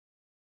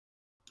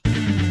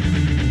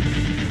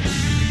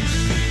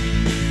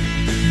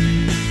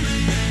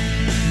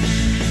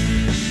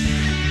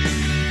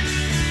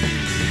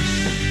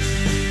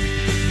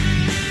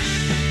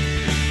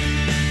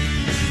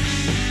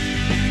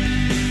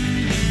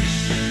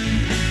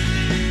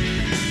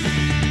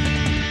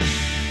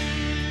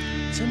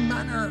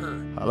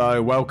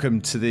Hello,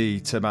 welcome to the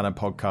Tim Allen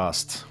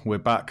podcast. We're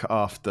back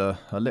after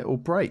a little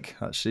break,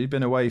 actually.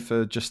 Been away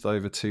for just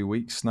over 2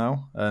 weeks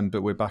now,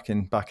 but we're back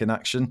in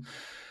action.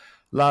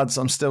 Lads,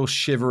 I'm still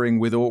shivering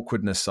with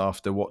awkwardness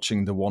after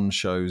watching the One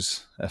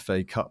Show's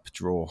FA Cup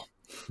draw,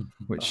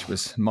 which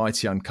was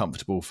mighty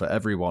uncomfortable for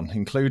everyone,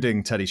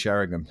 including Teddy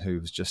Sheringham,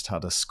 who's just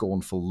had a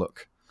scornful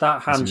look.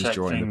 That handshake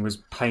thing was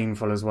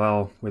painful as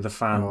well with the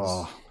fans.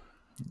 Oh,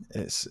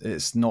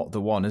 it's not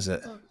the one, is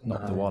it?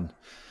 Not the one.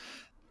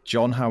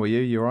 John, how are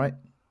you? You all right?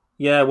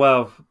 Yeah,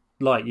 well,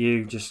 like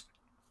you, just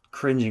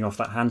cringing off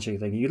that handshake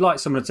thing. You'd like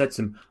someone had said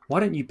to him,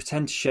 why don't you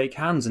pretend to shake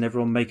hands and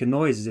everyone make a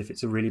noise as if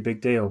it's a really big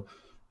deal?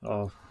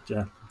 Oh,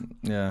 yeah.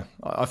 Yeah,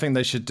 I think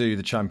they should do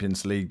the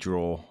Champions League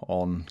draw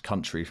on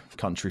country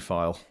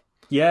file.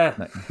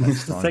 Yeah,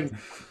 next time. thing.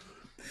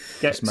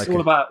 It's all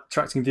about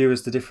attracting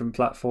viewers to different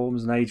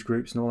platforms and age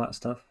groups and all that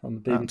stuff on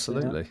the BBC.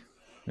 Absolutely.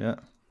 Yeah.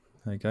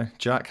 There you go.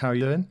 Jack, how are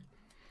you doing?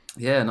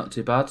 Yeah, not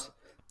too bad.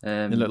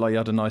 You look like you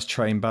had a nice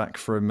train back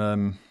from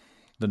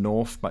the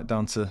north, back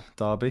down to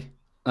Derby.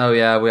 Oh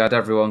yeah, we had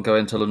everyone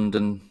going to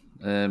London,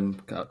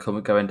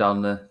 going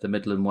down the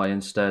Midland Way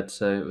instead,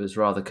 so it was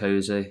rather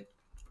cosy.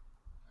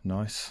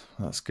 Nice,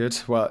 that's good.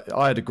 Well,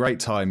 I had a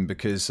great time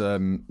because,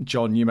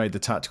 John, you made the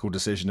tactical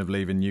decision of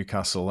leaving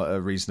Newcastle at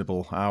a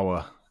reasonable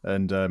hour.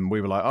 And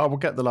we were like, we'll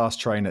get the last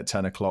train at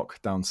 10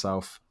 o'clock down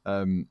south.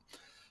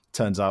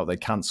 Turns out they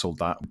cancelled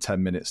that with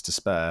 10 minutes to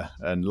spare.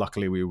 And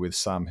luckily we were with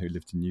Sam, who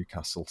lived in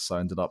Newcastle. So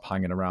I ended up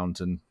hanging around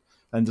and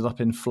ended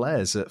up in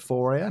Flares at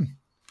 4 a.m.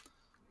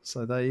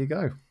 So there you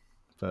go.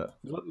 But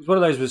it was one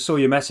of those where I saw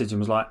your message and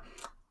was like,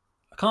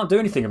 I can't do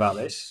anything about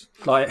this.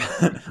 Like,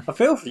 I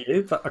feel for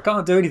you, but I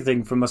can't do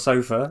anything from my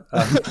sofa.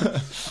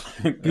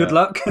 Good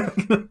luck.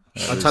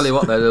 I'll tell you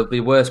what, though, there'll be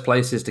worse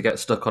places to get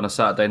stuck on a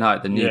Saturday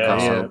night than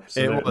Newcastle.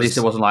 At least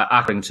it wasn't like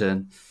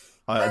Accrington.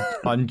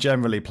 I'm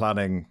generally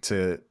planning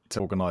to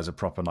organise a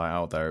proper night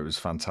out there. It was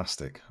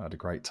fantastic. I had a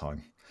great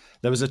time.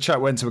 There was a chap,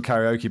 went to a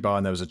karaoke bar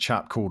and there was a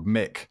chap called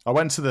Mick. I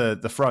went to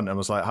the front and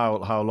was like,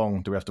 how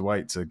long do we have to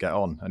wait to get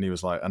on? And he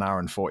was like, an hour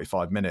and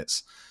 45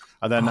 minutes.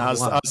 And then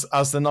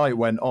as the night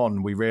went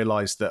on, we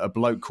realised that a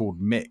bloke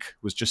called Mick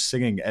was just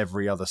singing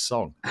every other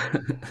song.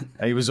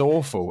 And he was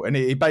awful. And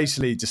he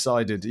basically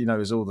decided, it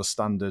was all the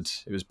standard.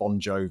 It was Bon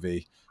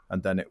Jovi,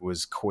 and then it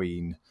was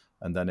Queen,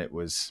 and then it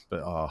was,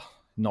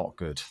 not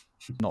good.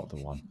 Not the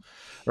one.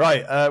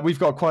 Right, we've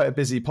got quite a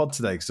busy pod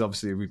today because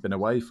obviously we've been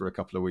away for a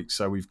couple of weeks.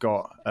 So we've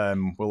got,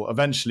 we'll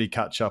eventually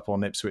catch up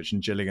on Ipswich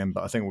and Gillingham,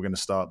 but I think we're going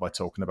to start by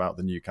talking about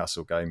the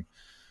Newcastle game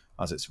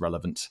as it's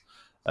relevant.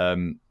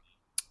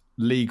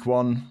 League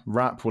One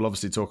wrap, we'll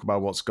obviously talk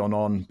about what's gone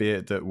on, be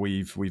it that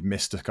we've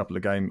missed a couple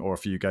of games or a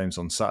few games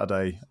on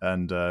Saturday,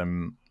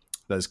 and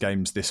there's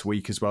games this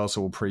week as well,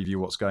 so we'll preview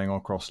what's going on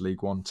across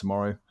League One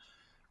tomorrow.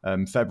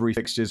 February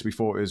fixtures, we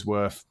thought it was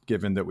worth,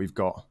 given that we've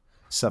got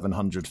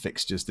 700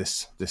 fixtures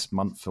this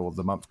month or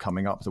the month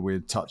coming up, that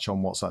we'd touch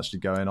on what's actually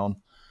going on.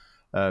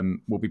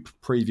 We'll be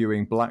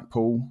previewing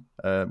Blackpool.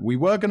 We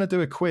were going to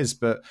do a quiz,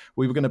 but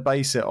we were going to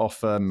base it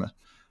off...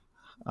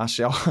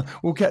 Actually,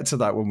 we'll get to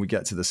that when we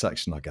get to the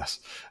section, I guess.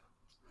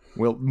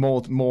 We'll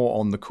more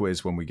on the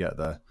quiz when we get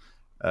there.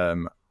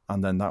 And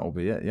then that will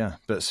be it, yeah.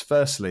 But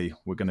firstly,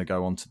 we're going to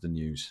go on to the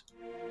news.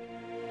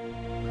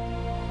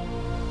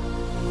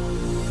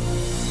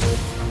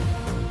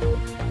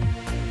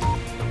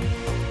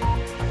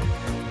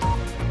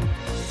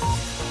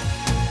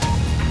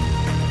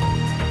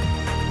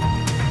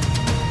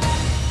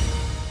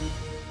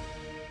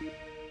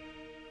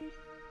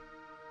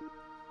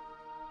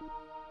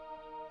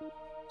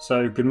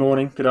 So, good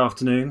morning, good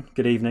afternoon,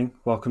 good evening.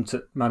 Welcome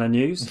to Manor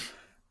News.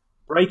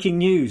 Breaking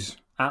news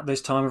at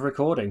this time of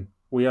recording.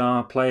 We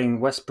are playing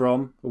West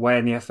Brom away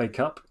in the FA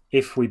Cup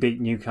if we beat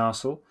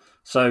Newcastle.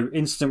 So,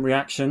 instant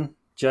reaction.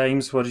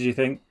 James, what did you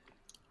think?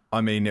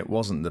 I mean, it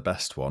wasn't the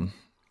best one.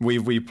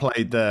 We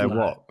played there,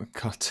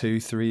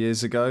 2-3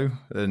 years ago,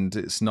 and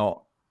it's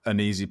not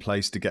an easy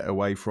place to get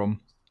away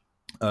from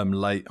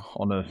late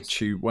on a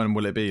tube. When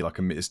will it be?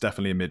 It's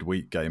definitely a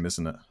midweek game,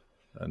 isn't it?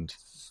 And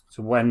it's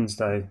a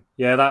Wednesday.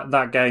 Yeah,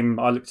 that game,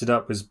 I looked it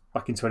up, was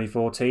back in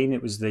 2014.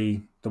 It was the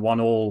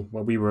 1-1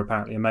 where we were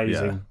apparently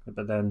amazing,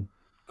 but then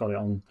got it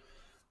on.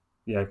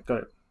 Yeah, got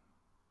it.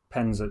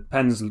 Pens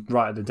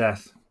right at the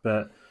death.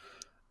 But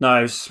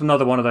no, it's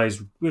another one of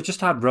those. We've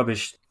just had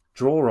rubbish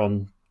draw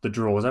on the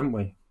draws, haven't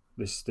we?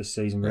 This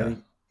season, really.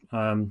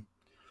 Yeah.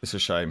 It's a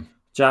shame.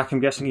 Jack, I'm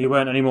guessing you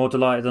weren't any more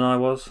delighted than I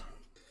was.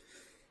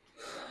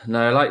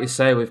 No, like you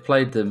say, we've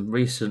played them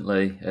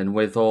recently, and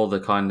with all the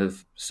kind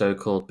of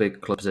so-called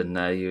big clubs in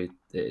there,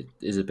 it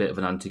is a bit of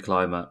an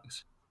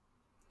anticlimax.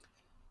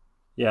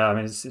 Yeah, I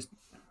mean,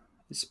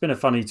 it's been a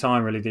funny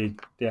time, really,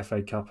 the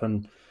FA Cup,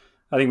 and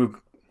I think we're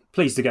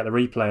pleased to get the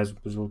replay, as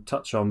we'll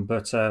touch on.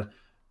 But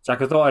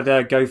Jack, I thought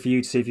I'd go for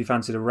you to see if you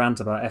fancied a rant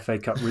about FA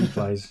Cup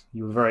replays.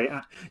 You were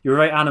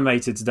very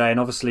animated today, and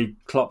obviously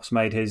Klopp's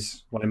made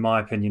his, well, in my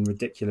opinion,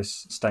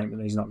 ridiculous statement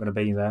that he's not going to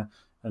be there.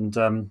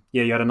 And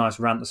you had a nice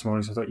rant this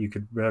morning, so I thought you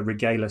could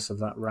regale us of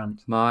that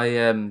rant. My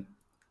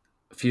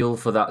fuel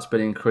for that's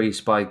been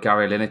increased by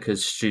Gary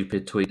Lineker's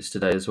stupid tweets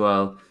today as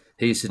well.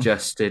 He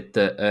suggested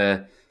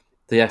that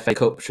the FA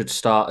Cup should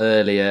start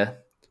earlier.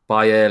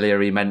 By earlier,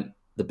 he meant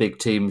the big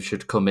teams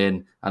should come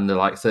in and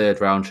the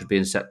third round should be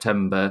in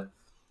September.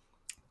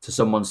 So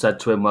someone said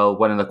to him, well,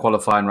 when are the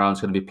qualifying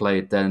rounds going to be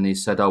played then? And he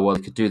said, oh, well,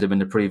 you could do them in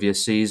the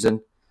previous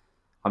season.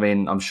 I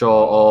mean, I'm sure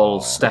all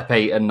Step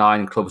 8 and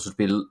 9 clubs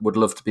would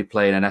love to be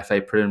playing an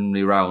FA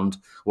preliminary round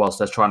whilst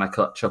they're trying to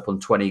catch up on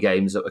 20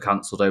 games that were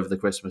cancelled over the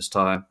Christmas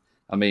time.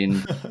 I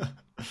mean,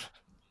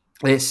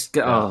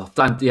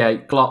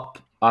 Klopp,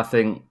 I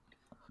think,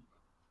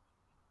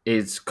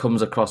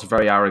 comes across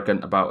very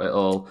arrogant about it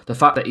all. The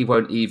fact that he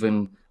won't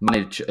even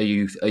manage a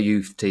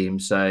youth team,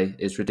 say,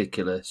 is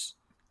ridiculous.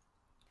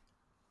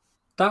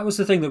 That was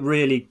the thing that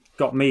really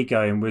got me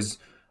going was,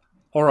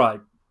 all right,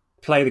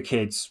 play the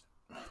kids,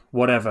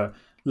 whatever,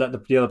 let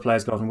the other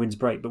players go off and win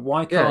break. But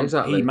why can't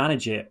he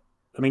manage it?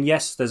 I mean,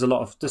 yes, there's a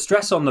lot of the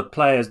stress on the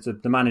players.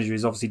 The manager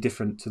is obviously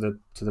different to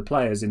the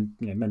players in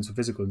mental,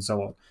 physical, and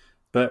so on.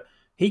 But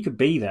he could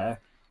be there.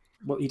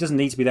 Well, he doesn't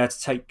need to be there to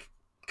take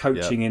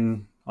coaching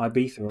in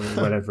Ibiza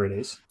or whatever it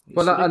is.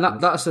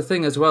 That's the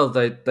thing as well.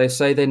 They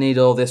say they need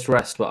all this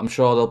rest, but I'm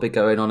sure they'll be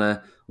going on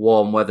a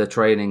warm weather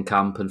training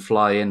camp and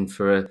fly in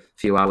for a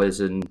few hours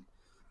and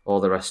all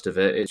the rest of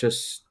it. It's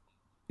just,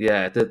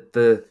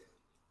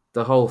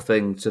 the whole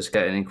thing's just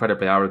getting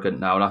incredibly arrogant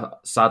now. And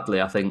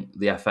sadly, I think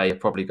the FA are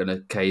probably going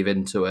to cave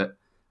into it,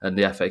 and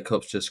the FA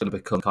Cup's just going to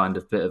become kind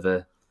of a bit of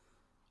a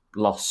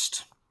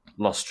lost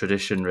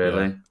tradition,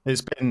 really. Yeah.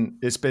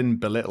 It's been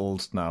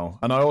belittled now.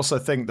 And I also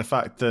think the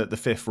fact that the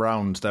fifth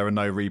round, there are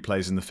no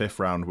replays in the fifth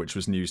round, which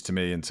was news to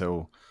me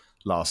until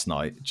last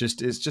night.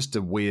 It's just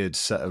a weird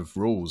set of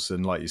rules.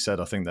 And like you said,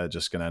 I think they're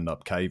just going to end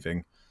up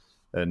caving.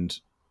 And,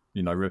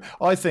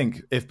 I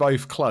think if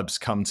both clubs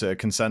come to a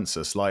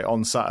consensus, like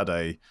on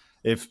Saturday,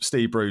 if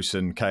Steve Bruce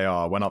and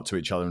KR went up to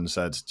each other and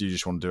said, do you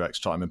just want to do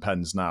extra time in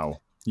pens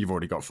now? You've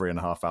already got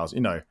 3.5 hours.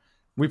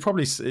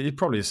 He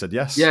probably said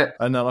yes. Yeah.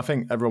 And then I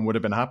think everyone would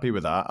have been happy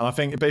with that. And I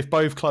think if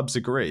both clubs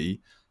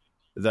agree,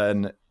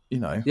 then,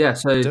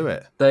 so do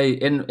it. They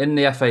in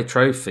the FA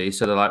Trophy,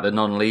 so they're the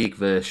non-league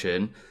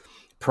version,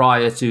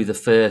 prior to the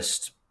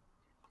first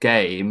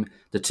game,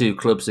 the two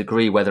clubs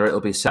agree whether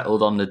it'll be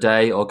settled on the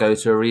day or go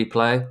to a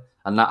replay.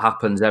 And that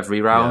happens every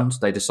round. Yeah.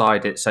 They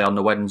decide it, say, on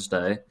the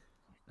Wednesday.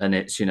 And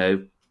it's,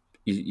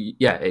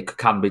 it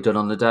can be done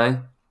on the day.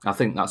 I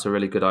think that's a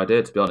really good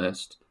idea, to be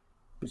honest.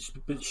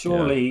 But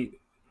surely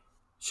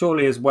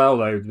as well,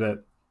 though,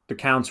 that the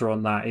counter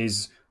on that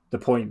is the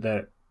point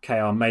that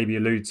KR maybe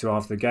alluded to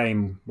after the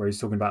game where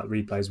he's talking about the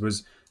replays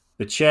was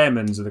the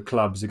chairmans of the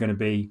clubs are going to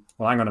be,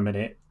 well, hang on a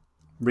minute,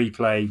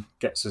 replay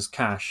gets us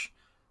cash.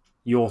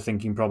 You're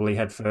thinking probably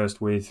head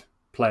first with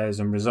players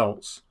and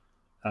results.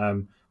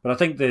 But I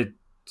think that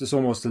there's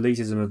almost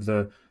elitism of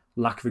the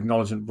lack of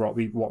acknowledgement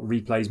of what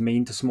replays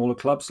mean to smaller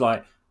clubs.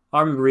 Like, I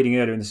remember reading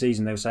earlier in the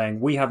season, they were saying,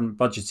 Oxford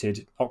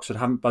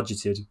haven't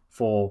budgeted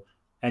for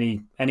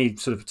any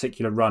sort of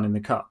particular run in the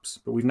Cups,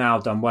 but we've now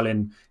done well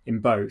in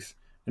both.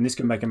 And this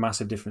can make a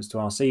massive difference to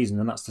our season.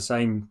 And that's the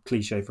same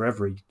cliche for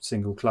every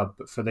single club.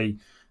 But for the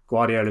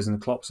Guardiolas and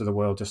the Klopps of the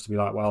world, just to be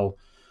like, well,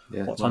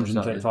 what's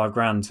 135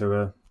 grand to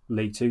a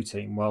League Two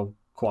team? Well,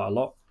 quite a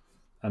lot.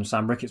 And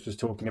Sam Ricketts was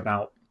talking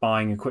about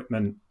buying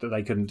equipment that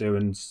they couldn't do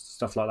and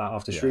stuff like that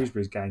after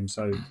Shrewsbury's game.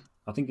 So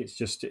I think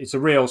it's a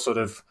real sort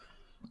of,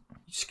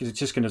 it's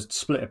just going to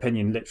split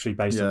opinion literally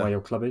based on where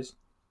your club is.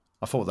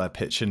 I thought their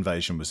pitch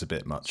invasion was a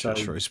bit much at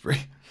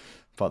Shrewsbury,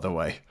 by the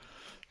way.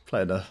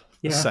 Playing a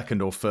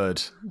second or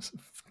third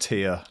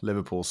tier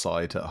Liverpool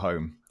side at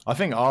home. I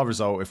think our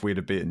result, if we'd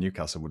have beaten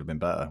Newcastle, would have been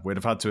better. We'd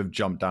have had to have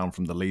jumped down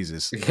from the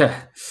Leazes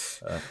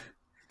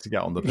to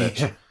get on the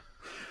pitch. Yeah.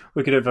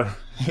 We could have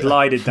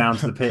glided down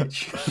to the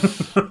pitch.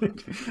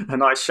 A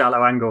nice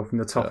shallow angle from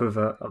the top of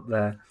up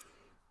there.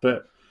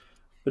 But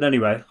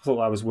anyway, I thought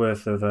that was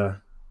worth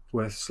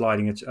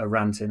sliding a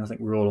rant in. I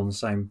think we're all on the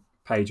same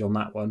page on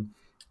that one.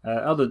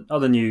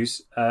 Other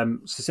news. So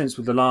since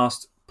with the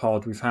last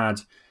pod, we've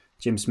had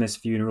Jim Smith's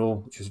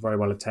funeral, which was very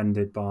well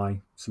attended by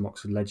some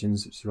Oxford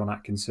legends, such as Ron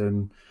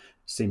Atkinson,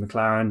 Steve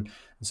McLaren,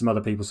 and some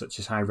other people such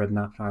as Harry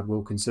Redknapp and Howard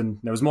Wilkinson.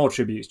 There was more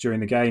tributes during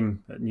the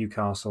game at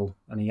Newcastle,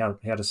 and he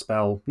had a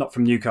spell, not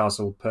from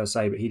Newcastle per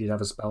se, but he did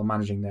have a spell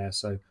managing there,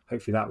 so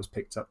hopefully that was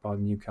picked up by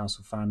the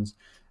Newcastle fans.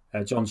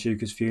 John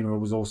Shuker's funeral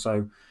was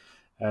also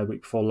the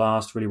week before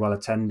last, really well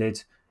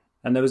attended.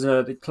 And there was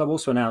the club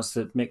also announced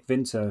that Mick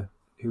Vinter,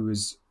 who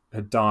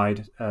had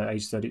died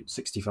age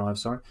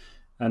 65,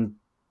 and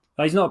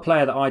he's not a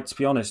player that I, to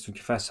be honest, and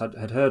confess, had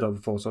heard of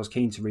before, so I was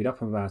keen to read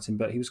up about him.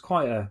 But he was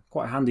quite a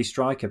handy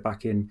striker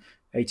back in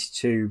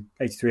 82,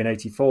 83 and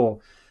 84.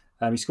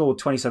 He scored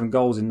 27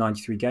 goals in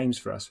 93 games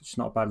for us, which is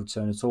not a bad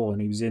return at all.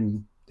 And he was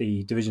in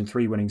the Division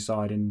 3 winning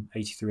side in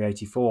 83,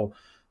 84.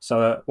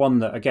 So one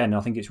that, again,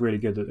 I think it's really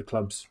good that the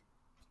club's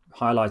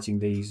highlighting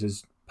these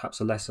as perhaps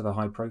a less of a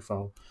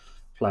high-profile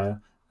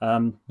player.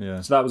 So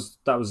that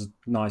was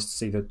nice to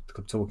see the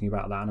club talking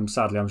about that. And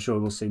I'm sure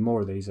we'll see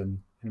more of these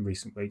in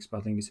recent weeks, but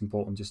I think it's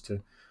important just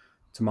to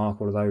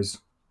mark all of those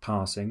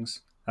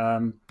passings.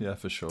 Yeah,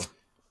 for sure.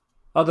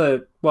 I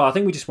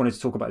think we just wanted to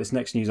talk about this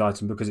next news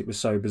item because it was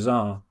so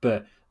bizarre.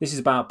 But this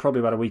is probably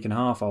about a week and a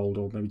half old,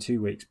 or maybe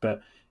 2 weeks.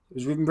 But it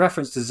was in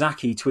reference to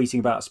Zaki tweeting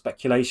about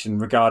speculation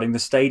regarding the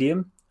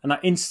stadium, and that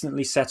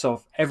instantly set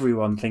off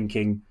everyone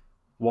thinking,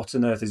 "What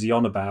on earth is he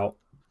on about?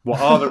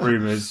 What are the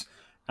rumours?"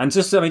 And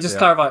just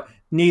clarify,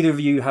 neither of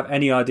you have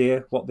any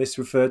idea what this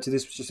referred to.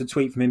 This was just a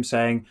tweet from him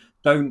saying,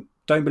 "Don't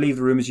believe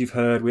the rumours you've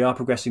heard. We are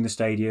progressing the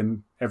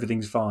stadium.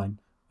 Everything's fine."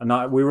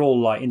 And we were all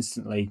like,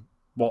 instantly,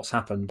 "What's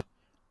happened?"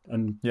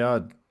 And yeah, I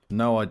had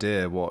no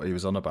idea what he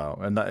was on about.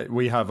 And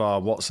we have our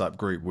WhatsApp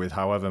group with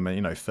however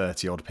many,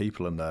 30 odd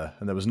people in there,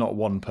 and there was not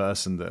one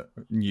person that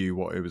knew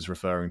what it was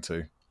referring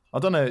to. I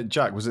don't know,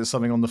 Jack, was it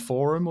something on the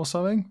forum or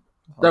something?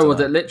 No, well,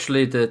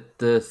 literally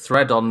the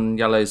thread on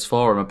Yellow's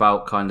forum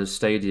about kind of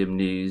stadium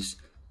news,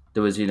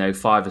 there was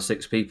 5 or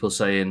 6 people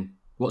saying,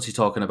 "What's he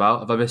talking about?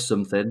 Have I missed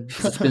something?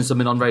 There's been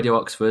something on Radio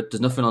Oxford.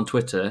 There's nothing on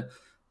Twitter."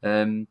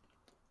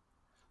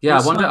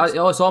 I wonder.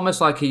 It's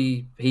almost like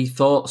he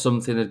thought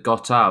something had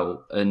got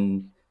out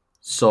and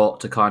sought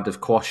to kind of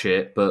quash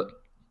it,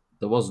 but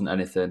there wasn't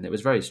anything. It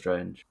was very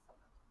strange.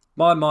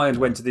 My mind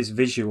went to this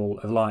visual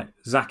of like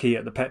Zaki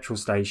at the petrol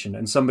station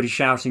and somebody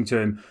shouting to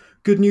him,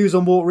 "Good news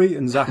on Water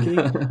Eaton, Zaki,"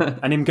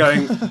 and him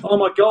going, "Oh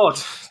my God,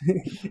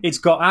 it's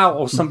got out,"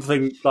 or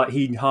something like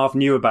he half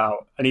knew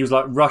about, and he was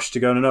like rushed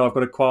to go, "No, I've got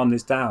to calm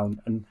this down."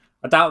 And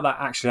I doubt that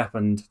actually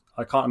happened.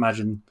 I can't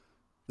imagine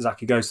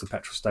Zaki goes to the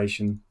petrol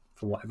station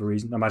for whatever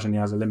reason. I imagine he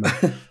has a limo.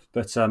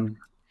 But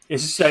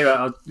it's just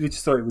we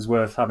just thought it was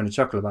worth having a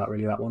chuckle about,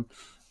 really, that one.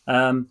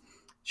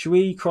 Should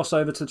we cross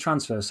over to the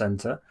transfer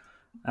centre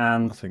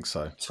and I think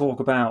so. Talk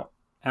about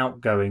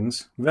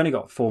outgoings? We've only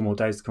got 4 more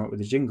days to come up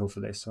with a jingle for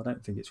this, so I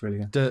don't think it's really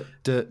going to...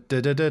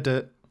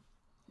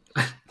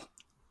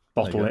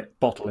 Bottle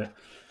it.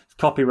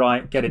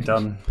 Copyright, get it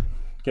done.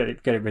 Get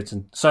it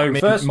written. So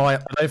first... I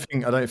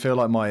don't feel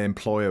like my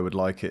employer would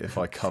like it if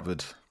I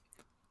covered...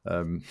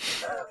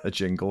 a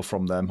jingle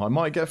from them. I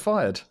might get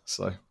fired.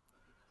 So,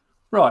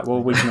 right.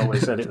 Well, we can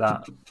always edit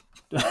that.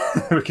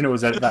 We can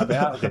always edit that bit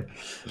out of it.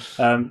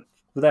 Well,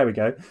 there we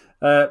go.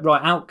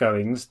 Right,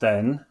 outgoings.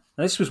 Then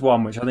this was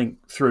one which I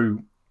think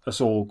threw us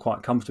all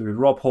quite comfortably. With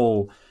Rob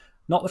Hall,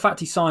 not the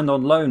fact he signed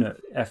on loan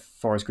at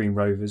Forest Green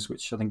Rovers,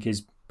 which I think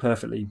is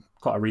perfectly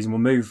quite a reasonable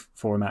move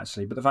for him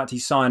actually, but the fact he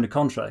signed a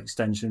contract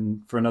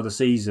extension for another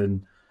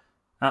season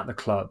at the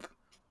club.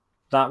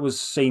 It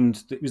was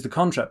the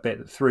contract bit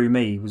that threw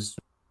me. Was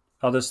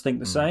others think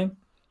the same?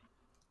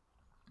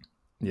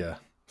 Yeah,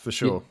 for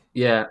sure.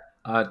 Yeah,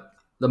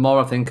 the more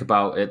I think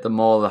about it, the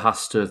more there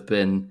has to have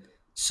been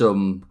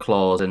some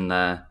clause in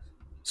there,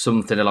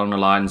 something along the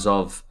lines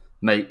of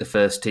make the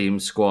first team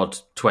squad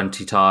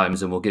 20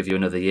 times and we'll give you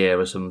another year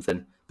or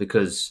something.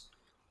 Because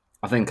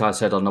I think I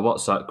said on the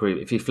WhatsApp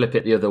group, if you flip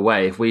it the other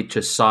way, if we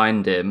just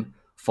signed him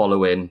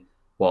following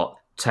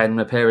 10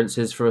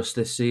 appearances for us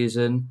this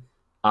season,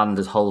 and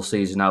the whole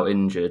season out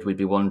injured, we'd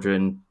be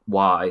wondering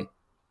why.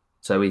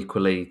 So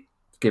equally,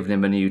 giving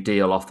him a new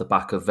deal off the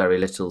back of very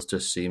little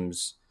just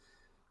seems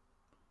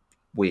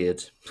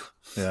weird.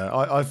 Yeah,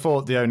 I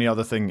thought the only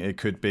other thing it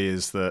could be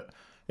is that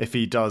if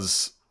he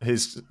does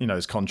his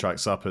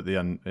contract's up at the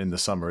end in the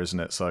summer, isn't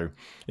it? So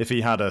if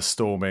he had a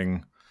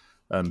storming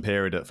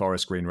period at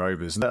Forest Green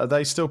Rovers, are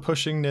they still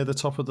pushing near the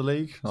top of the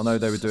league? I know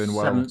they were doing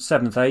well.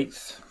 7th,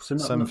 8th. So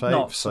 7th,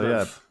 8th. So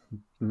yeah.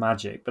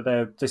 Magic, but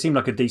they seem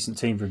like a decent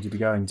team for him to be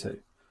going to.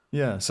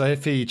 Yeah, so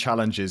if he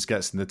challenges,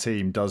 gets in the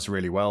team, does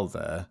really well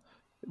there,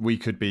 we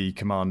could be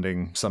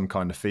commanding some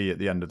kind of fee at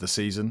the end of the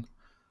season.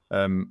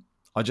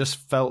 I just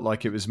felt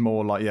like it was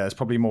more like, it's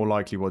probably more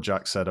likely what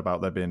Jack said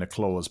about there being a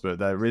clause, but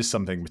there is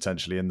something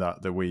potentially in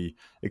that we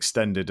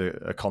extended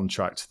a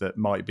contract that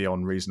might be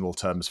on reasonable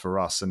terms for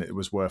us, and it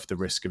was worth the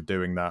risk of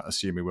doing that,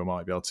 assuming we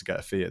might be able to get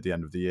a fee at the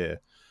end of the year.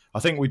 I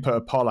think we put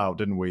a poll out,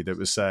 didn't we, that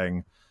was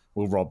saying,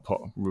 will Rob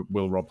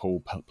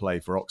Hall play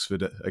for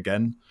Oxford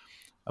again?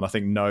 And I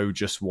think no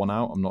just won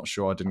out. I'm not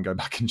sure. I didn't go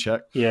back and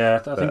check.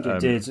 Yeah, I think it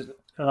did.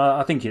 And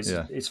I think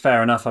it's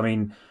fair enough. I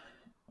mean,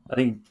 I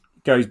think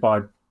it goes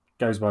by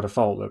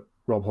default that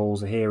Rob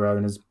Hall's a hero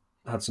and has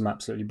had some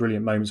absolutely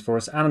brilliant moments for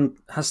us and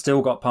has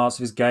still got parts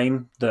of his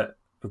game that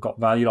have got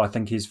value. I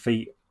think his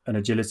feet and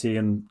agility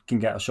and can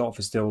get a shot off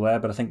is still there,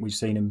 but I think we've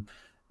seen him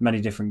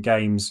many different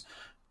games.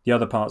 The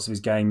other parts of his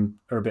game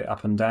are a bit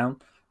up and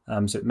down.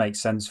 So it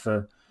makes sense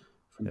for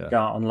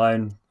Gart on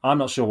loan. I'm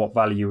not sure what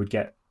value you would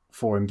get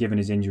for him given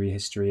his injury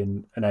history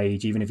and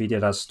age, even if he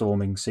did have a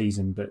storming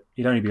season, but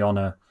he'd only be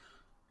on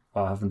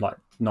having like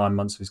 9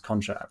 months of his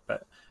contract.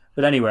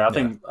 But anyway, I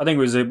think it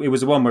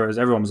was a one where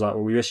everyone was like,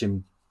 well, we wish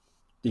him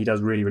he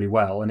does really, really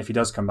well, and if he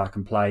does come back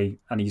and play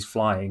and he's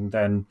flying,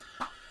 then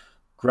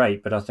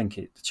great. But I think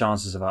the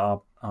chances of it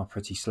are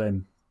pretty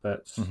slim.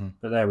 But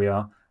there we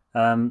are.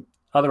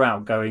 Other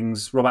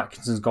outgoings, Rob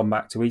Atkinson's gone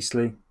back to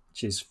Eastleigh,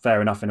 which is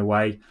fair enough in a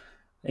way.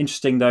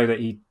 Interesting, though, that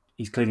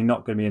he's clearly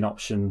not going to be an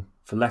option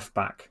for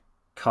left-back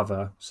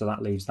cover, so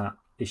that leaves that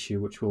issue,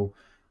 which we'll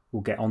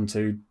we'll get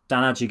onto.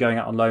 Dan Adji going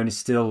out on loan is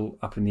still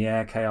up in the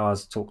air.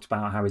 KR's talked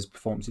about how his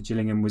performance at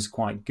Gillingham was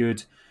quite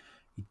good.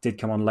 He did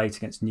come on late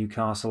against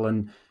Newcastle,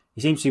 and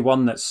he seems to be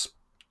one that's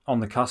on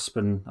the cusp.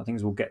 And I think,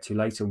 as we'll get to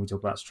later when we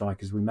talk about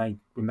strikers, we may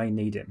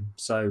need him.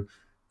 So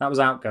that was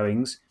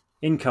outgoings.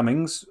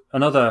 Incomings,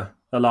 another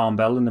alarm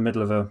bell in the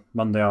middle of a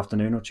Monday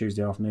afternoon or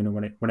Tuesday afternoon or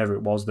whenever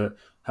it was that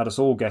had us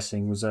all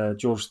guessing was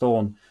George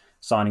Thorne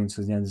signing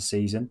to the end of the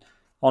season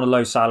on a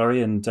low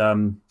salary and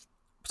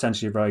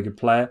potentially a very good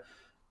player.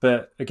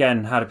 But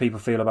again, how do people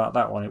feel about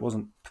that one? It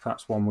wasn't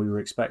perhaps one we were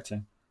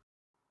expecting.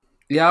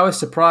 Yeah, I was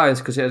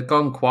surprised because it had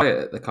gone quiet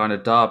at the kind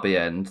of Derby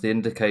end. The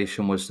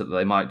indication was that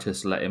they might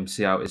just let him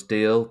see out his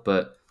deal,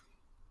 but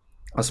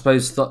I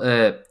suppose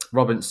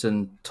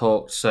Robinson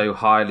talked so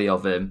highly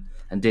of him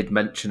and did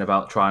mention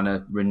about trying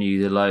to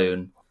renew the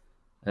loan.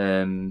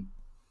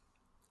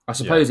 I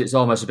suppose it's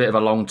almost a bit of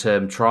a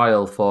long-term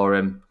trial for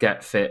him.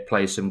 Get fit,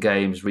 play some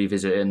games,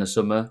 revisit it in the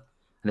summer.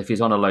 And if he's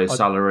on a low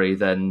salary,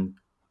 then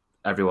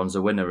everyone's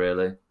a winner,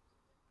 really.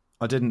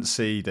 I didn't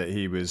see that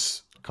he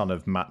was kind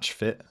of match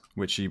fit,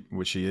 which he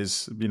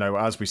is. You know,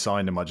 as we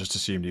signed him, I just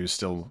assumed he was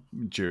still,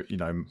 you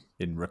know,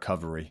 in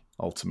recovery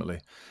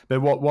ultimately.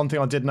 But one thing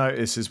I did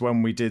notice is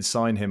when we did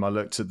sign him, I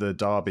looked at the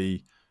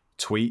Derby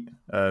tweet,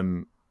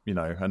 you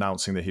know,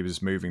 announcing that he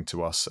was moving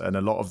to us, and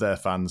a lot of their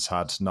fans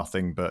had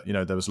nothing but, you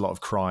know, there was a lot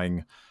of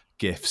crying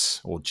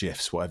GIFs or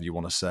GIFs, whatever you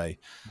want to say,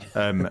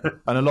 and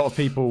a lot of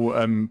people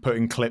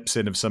putting clips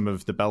in of some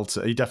of the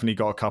belters. He definitely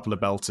got a couple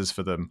of belters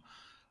for them,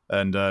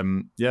 and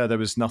there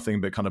was nothing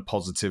but kind of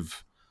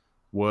positive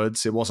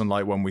words. It wasn't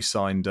like when we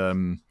signed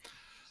Archer,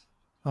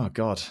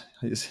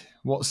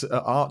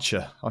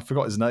 I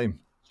forgot his name,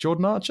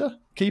 Jordan Archer,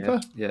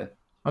 keeper. Yeah.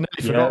 I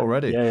nearly forgot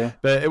already. Yeah.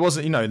 But it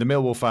wasn't, you know, the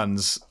Millwall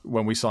fans,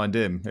 when we signed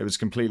him, it was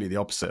completely the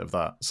opposite of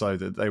that. So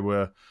that they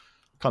were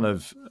kind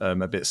of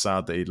a bit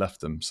sad that he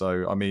left them.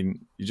 So, I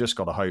mean, you just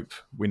got to hope.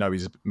 We know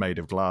he's made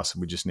of glass,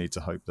 and we just need to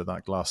hope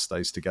that glass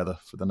stays together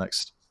for the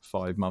next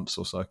 5 months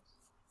or so.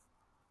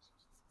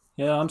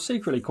 Yeah, I'm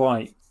secretly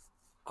quite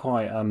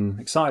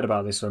excited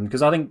about this one,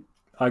 because I think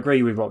I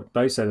agree with what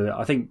both said.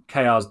 I think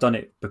KR's done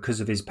it because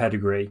of his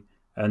pedigree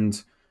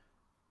and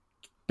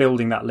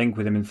building that link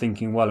with him and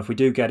thinking, well, if we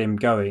do get him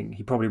going,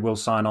 he probably will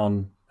sign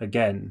on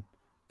again,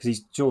 because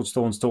George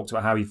Thorne's talked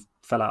about how he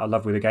fell out of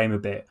love with the game a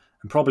bit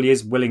and probably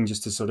is willing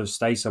just to sort of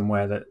stay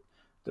somewhere that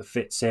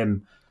fits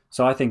him.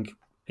 So I think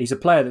he's a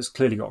player that's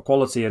clearly got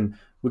quality, and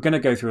we're going to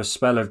go through a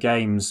spell of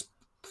games.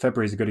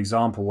 February is a good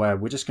example where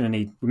we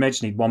may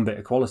just need one bit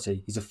of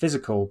quality. He's a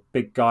physical,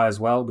 big guy as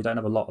well. We don't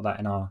have a lot of that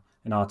in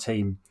our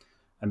team.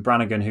 And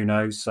Brannigan, who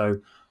knows? So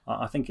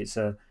I think it's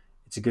a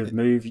good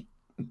move.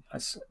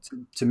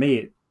 To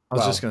me, I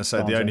was just going to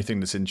say, the only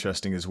thing that's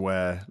interesting is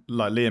where,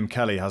 like, Liam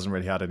Kelly hasn't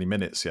really had any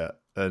minutes yet,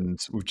 and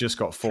we've just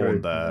got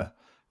Thorne there.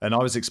 And I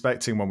was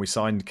expecting when we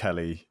signed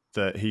Kelly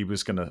that he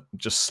was going to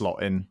just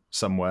slot in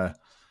somewhere.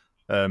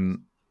 The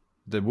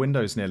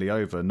window's nearly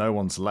over. No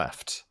one's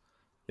left.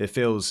 It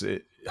feels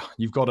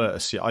you've got to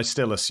assume. I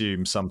still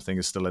assume something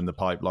is still in the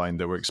pipeline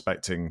that we're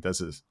expecting.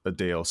 There's a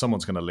deal.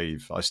 Someone's going to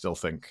leave. I still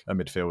think a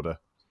midfielder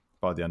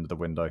by the end of the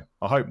window.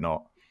 I hope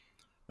not.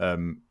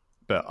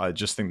 But I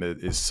just think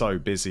that it's so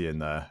busy in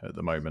there at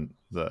the moment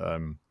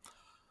that,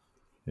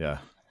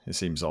 it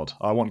seems odd.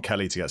 I want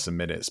Kelly to get some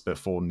minutes, but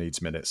Thorne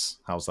needs minutes.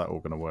 How's that all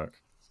going to work?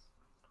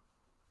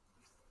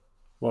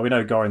 Well, we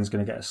know Gorin's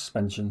going to get a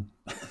suspension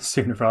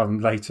sooner rather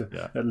than later,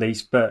 at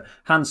least. But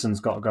Hansen's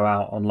got to go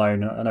out on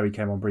loan. I know he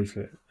came on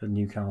briefly at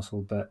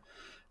Newcastle, but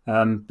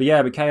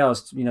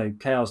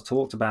KR's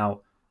talked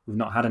about we've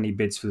not had any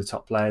bids for the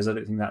top players. I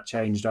don't think that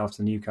changed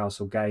after the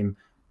Newcastle game,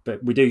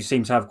 but we do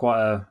seem to have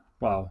quite a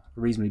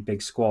reasonably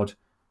big squad.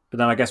 But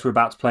then I guess we're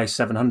about to play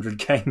 700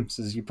 games,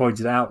 as you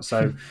pointed out.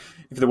 So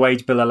if the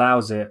wage bill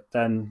allows it,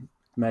 then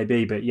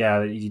maybe. But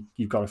yeah,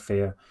 you've got to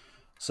fear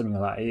something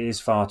like that. It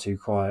is far too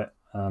quiet.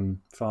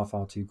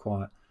 Far too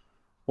quiet.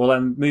 Well,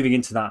 then moving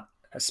into that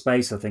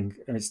space, I think,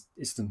 and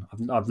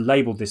I've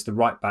labelled this the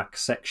right back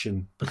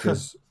section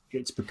because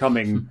it's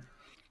becoming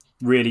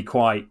really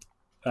quite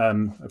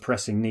a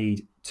pressing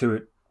need to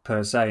it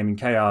per se. I mean,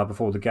 KR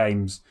before the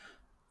games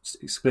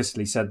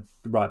explicitly said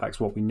the right back's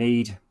what we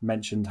need.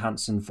 Mentioned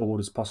Hansen forward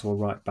as possible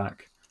right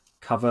back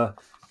cover.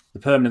 The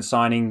permanent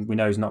signing we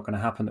know is not going to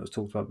happen. That was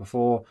talked about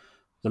before.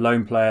 The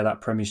loan player,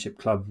 that Premiership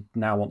club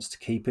now wants to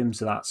keep him,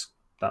 so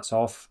that's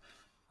off.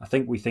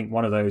 We think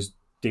one of those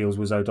deals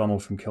was O'Donnell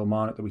from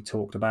Kilmarnock that we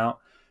talked about.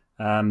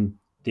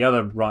 The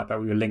other right back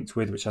we were linked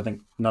with, which I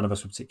think none of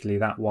us were particularly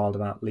that wild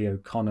about, Leo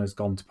Connor, has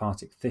gone to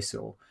Partick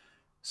Thistle.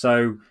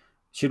 So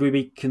should we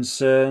be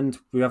concerned?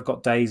 We have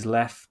got days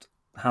left.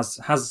 Has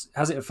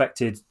it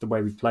affected the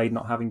way we've played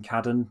not having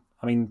Cadden?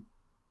 I mean,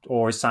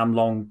 or is Sam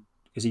Long,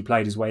 has he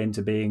played his way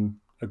into being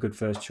a good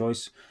first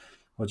choice?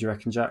 What do you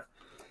reckon, Jack?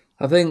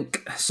 I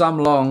think Sam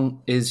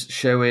Long is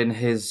showing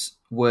his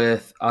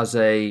worth as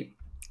a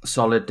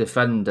solid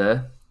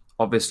defender.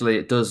 Obviously,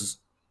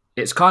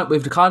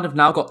 we've kind of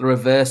now got the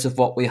reverse of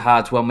what we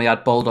had when we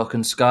had Baldock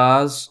and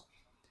Scars.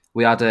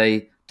 We had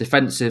a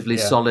defensively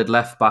solid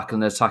left back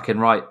and an attacking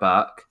right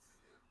back.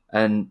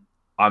 And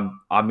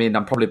I'm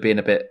probably being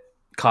a bit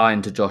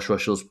kind to Josh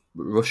Ruffels,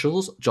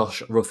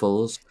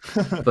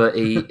 but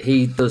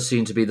he does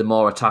seem to be the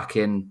more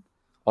attacking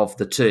of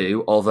the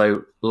two,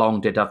 although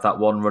Long did have that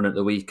one run at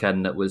the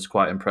weekend that was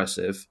quite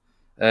impressive.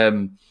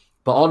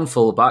 But on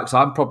fullbacks,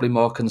 I'm probably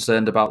more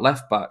concerned about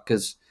left back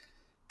because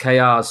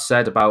KR's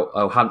said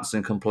about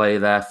Hansen can play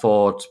there,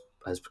 Ford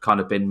has kind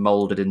of been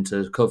moulded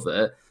into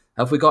cover.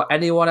 Have we got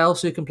anyone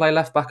else who can play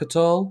left back at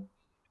all?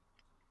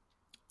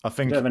 I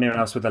think. You don't have anyone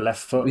else with a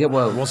left foot. Yeah,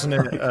 well, wasn't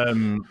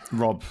it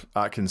Rob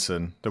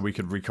Atkinson that we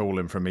could recall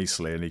him from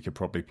Eastleigh and he could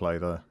probably play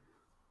there?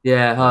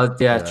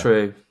 Yeah,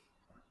 true.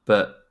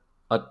 But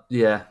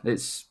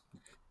it's.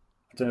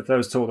 I don't know if there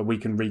was talk that we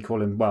can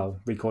recall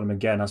him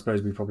again. I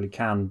suppose we probably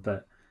can,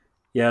 but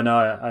yeah, no,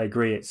 I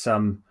agree. It's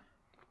I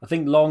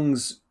think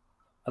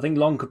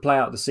Long could play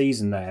out the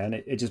season there, and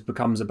it just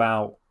becomes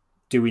about,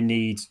 do we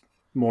need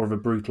more of a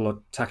brutal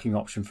attacking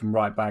option from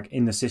right back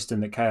in the system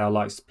that KR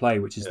likes to play,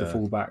 which is the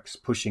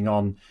fullbacks pushing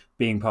on,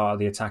 being part of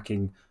the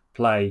attacking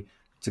play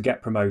to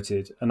get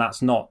promoted. And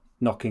that's not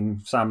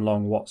knocking Sam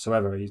Long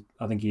whatsoever.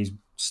 I think he's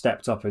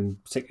stepped up,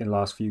 particularly in the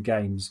last few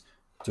games,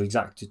 to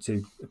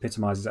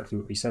epitomise exactly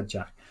what we said,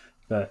 Jack.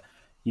 But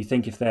you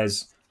think if there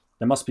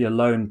must be a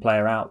lone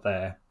player out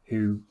there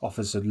who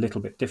offers a little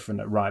bit different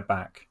at right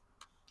back,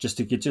 just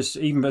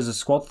even as a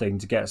squad thing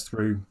to get us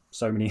through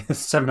so many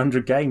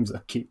 700 games that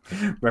I keep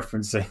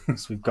referencing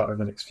as we've got over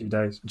the next few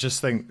days.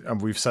 Just think,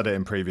 and we've said it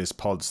in previous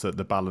pods, that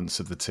the balance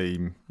of the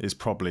team is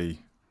probably,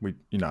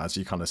 as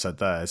you kind of said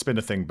there, it's been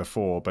a thing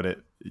before, but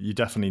you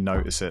definitely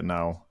notice it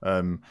now.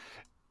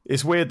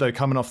 It's weird though,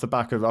 coming off the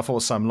back of, I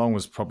thought Sam Long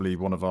was probably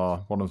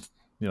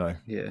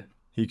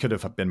he could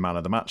have been man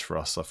of the match for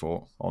us, I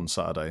thought, on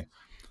Saturday.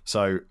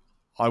 So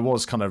I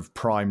was kind of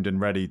primed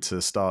and ready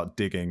to start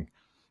digging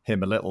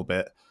him a little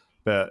bit.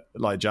 But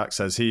like Jack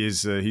says,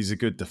 he's a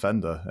good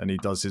defender and he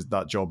does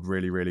that job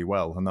really, really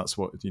well. And that's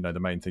what, the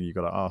main thing you've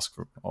got to ask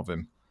of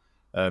him.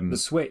 The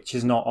switch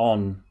is not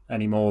on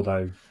anymore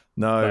though.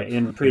 No. Like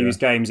in previous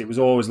games, it was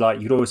always like,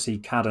 you'd always see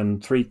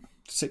Cadden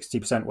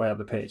 60% way up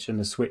the pitch and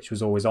the switch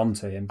was always on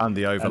to him. And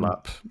the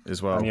overlap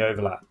as well. Yeah.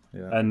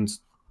 And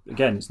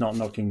again, it's not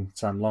knocking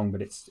Sam Long,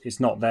 but it's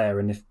not there.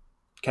 And if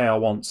KR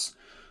wants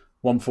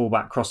one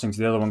fullback crossing to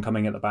the other one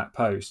coming at the back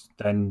post,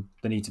 then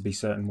they need to be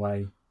certain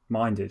way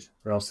minded,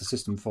 or else the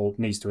system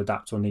needs to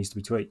adapt or needs to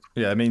be tweaked.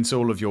 Yeah, it means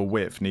all of your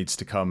width needs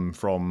to come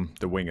from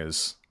the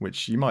wingers,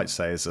 which you might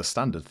say is a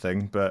standard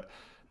thing, but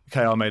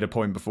KR made a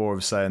point before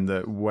of saying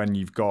that when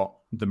you've got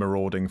the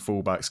marauding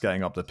fullbacks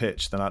getting up the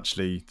pitch, then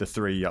actually the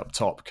three up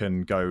top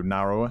can go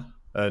narrower,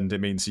 and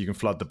it means you can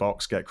flood the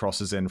box, get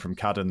crosses in from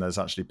Cadden. There's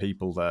actually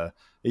people there,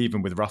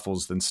 even with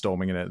Ruffels, then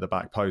storming in at the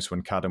back post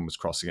when Cadden was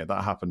crossing it.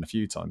 That happened a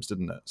few times,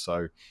 didn't it?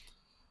 So,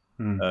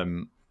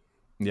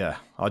 yeah,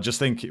 I just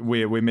think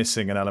we're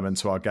missing an element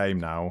to our game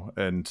now,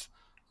 and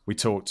we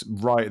talked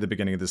right at the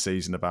beginning of the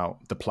season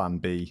about the plan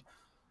B,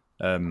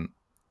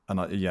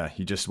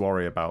 you just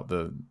worry about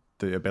the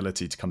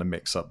ability to kind of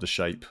mix up the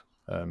shape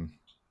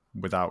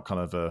without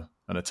kind of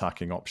an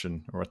attacking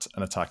option or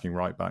an attacking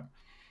right back.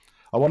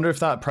 I wonder if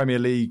that Premier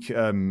League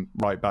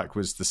right back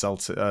was the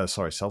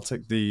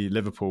Celtic, the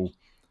Liverpool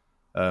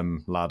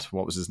lad.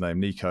 What was his name?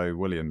 Nico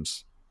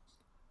Williams,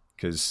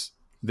 because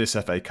this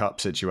FA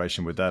Cup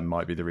situation with them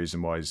might be the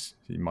reason why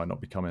he might not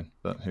be coming,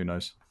 but who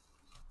knows?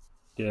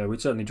 Yeah, we've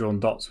certainly drawn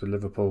dots with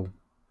Liverpool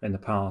in the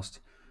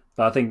past,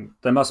 but I think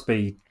there must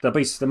be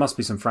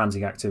some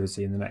frantic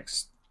activity in the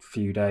next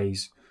few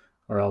days,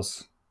 or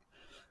else,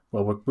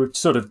 well,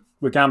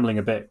 we're gambling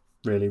a bit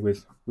really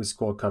with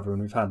squad cover,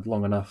 and we've had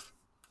long enough.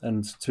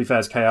 And to be fair,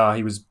 as KR,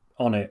 he was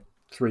on it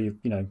 3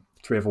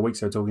 or 4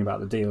 weeks ago talking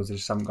about the deals. They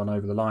just haven't gone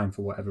over the line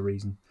for whatever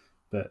reason,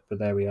 but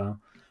there we are.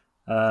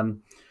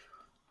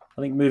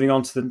 I think moving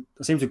on to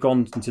I seem to have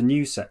gone into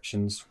new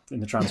sections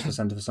in the transfer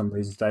centre for some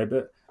reason today,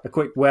 but a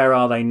quick "Where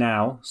are they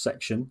now?"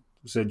 section.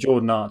 So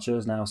Jordan Archer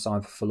is now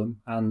signed for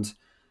Fulham, and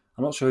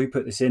I'm not sure who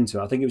put this into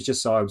it. I think it was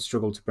just so I would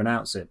struggle to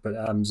pronounce it, but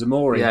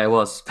Zamori, yeah, it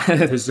was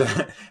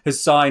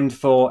has signed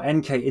for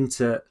NK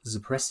Inter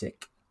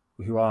Zapresic,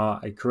 who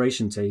are a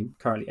Croatian team,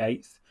 currently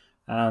 8th,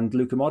 and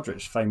Luka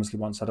Modric famously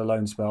once had a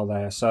loan spell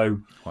there. So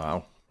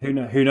wow, who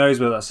knows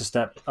whether that's a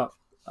step up,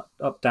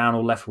 down,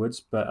 or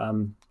leftwards, but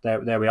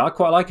there we are. I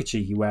quite like a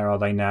cheeky "Where are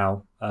they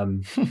now?"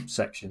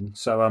 section,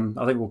 so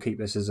I think we'll keep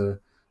this as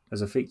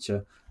a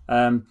feature.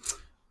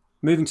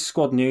 Moving to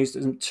squad news,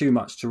 there isn't too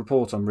much to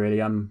report on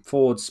really.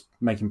 Ford's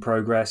making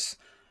progress.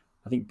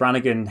 I think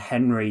Brannigan,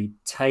 Henry,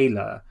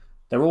 Taylor,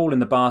 they're all in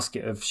the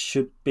basket of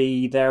should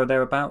be there or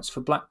thereabouts for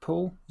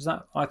Blackpool.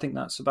 I think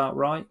that's about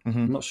right. Mm-hmm.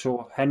 I'm not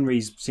sure.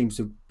 Henry's seems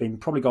to have been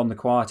probably gone the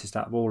quietest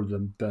out of all of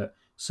them, but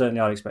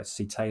certainly I'd expect to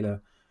see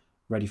Taylor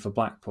ready for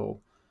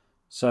Blackpool.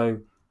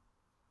 So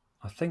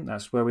I think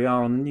that's where we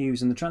are on the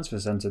news in the transfer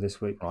centre this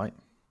week. Right.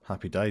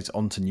 Happy days.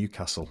 On to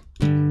Newcastle.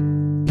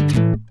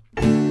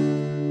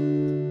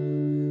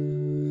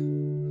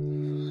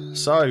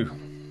 So,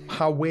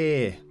 how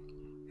we're...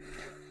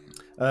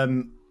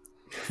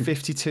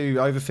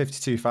 over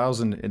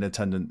 52,000 in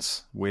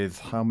attendance, with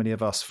how many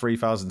of us?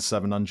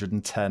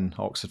 3,710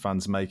 Oxford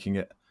fans making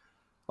it.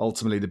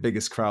 Ultimately, the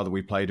biggest crowd that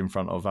we played in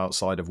front of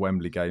outside of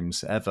Wembley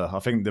games ever. I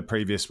think the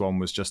previous one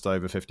was just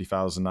over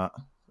 50,000 at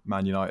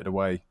Man United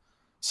away.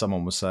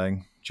 Someone was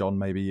saying, John,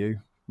 maybe you.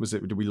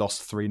 Did we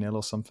lost 3-0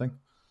 or something?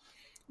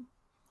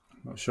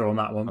 Not sure on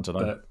that one. I don't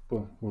know.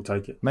 But we'll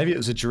take it. Maybe it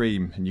was a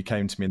dream and you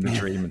came to me in the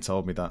dream and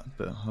told me that,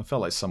 but I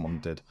felt like someone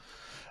did.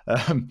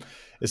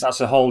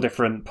 That's a whole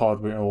different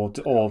pod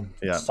or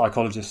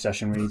psychologist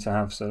session we need to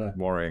have. So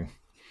worrying.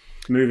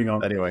 Moving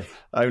on. Anyway,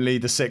 only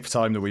the 6th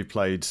time that we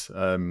played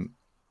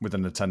with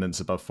an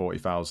attendance above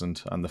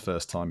 40,000 and the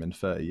first time in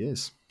 30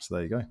 years. So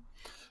there you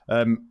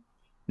go.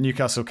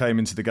 Newcastle came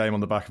into the game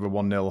on the back of a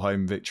 1-0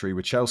 home victory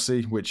with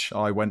Chelsea, which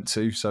I went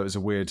to. So it was a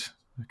weird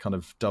kind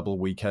of double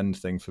weekend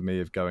thing for me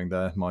of going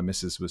there. My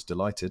missus was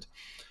delighted.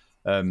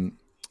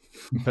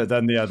 But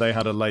then, they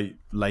had a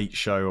late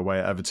show away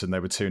at Everton. They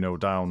were 2-0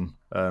 down.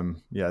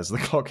 As the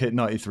clock hit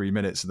 93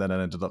 minutes, and then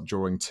ended up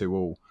drawing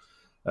 2-2.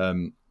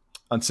 And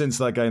since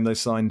that game, they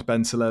signed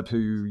Ben Taleb, who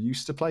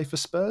used to play for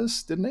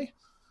Spurs, didn't he?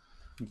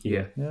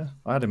 Yeah.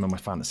 I had him on my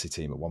fantasy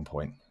team at one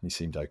point. He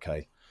seemed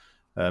okay.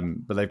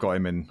 But they've got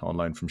him in on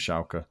loan from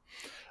Schalke.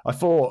 I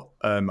thought,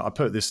 I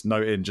put this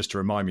note in just to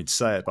remind me to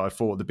say it, but I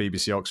thought the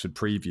BBC Oxford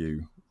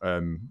preview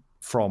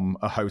from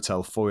a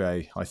hotel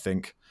foyer, I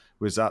think,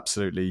 was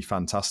absolutely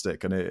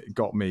fantastic. And it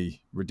got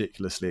me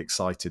ridiculously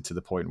excited to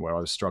the point where I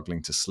was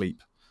struggling to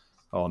sleep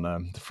on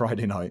the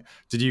Friday night.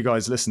 Did you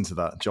guys listen to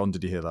that? John,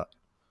 did you hear that?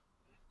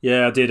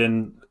 Yeah, I did.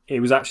 And it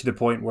was actually the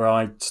point where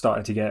I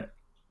started to get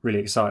really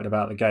excited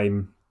about the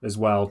game as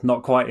well.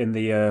 Not quite in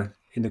the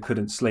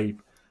couldn't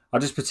sleep. I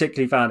just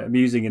particularly found it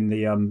amusing in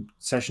the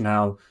session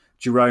how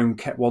Jerome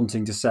kept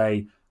wanting to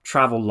say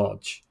Travel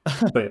Lodge,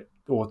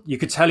 or you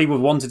could tell he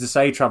wanted to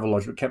say Travel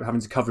Lodge, but kept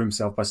having to cover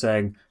himself by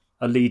saying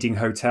a leading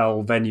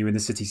hotel venue in the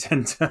city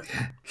centre.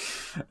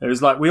 It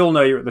was like, we all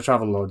know you're at the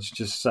Travel Lodge,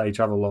 just say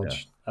Travel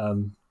Lodge. Yeah.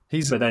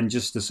 But then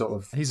just the sort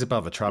of... He's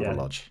above a Travel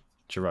Lodge,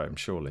 Jerome,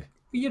 surely.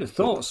 You'd have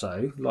thought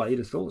so.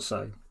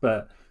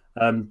 But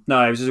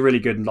no, it was just a really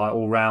good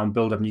all-round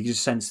build-up, and you could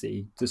just sense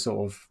the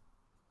sort of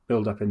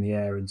build-up in the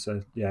air, and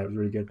so, it was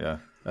really good. Yeah.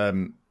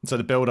 So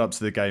the build-up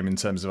to the game in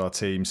terms of our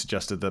team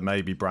suggested that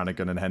maybe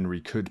Brannigan and Henry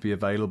could be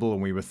available,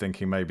 and we were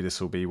thinking maybe this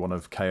will be one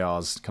of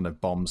KR's kind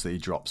of bombs that he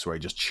drops where he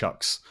just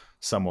chucks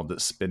someone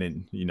that's been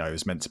in,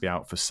 is meant to be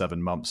out for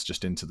 7 months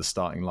just into the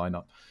starting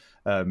lineup.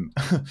 But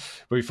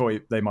we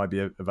thought they might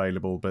be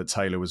available, but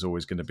Taylor was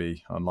always going to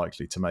be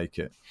unlikely to make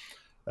it.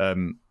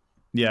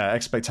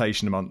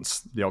 Expectation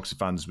amongst the Oxford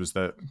fans was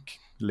that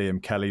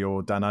Liam Kelly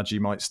or Dan Adji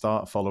might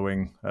start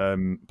following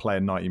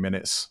playing 90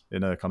 minutes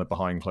in a kind of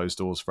behind closed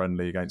doors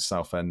friendly against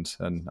Southend,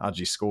 and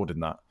Adji scored in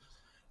that.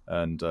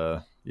 And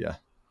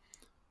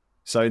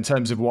so in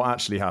terms of what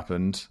actually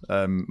happened,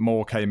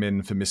 Moore came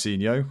in for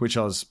Messinho, which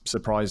I was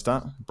surprised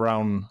at.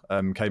 Brown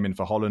came in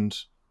for Holland,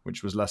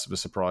 which was less of a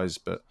surprise,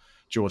 but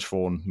George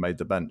Vaughan made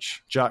the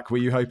bench. Jack, were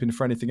you hoping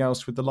for anything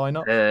else with the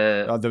lineup?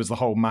 There was the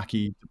whole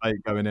Mackie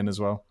debate going in as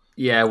well.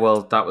 Yeah,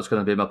 well, that was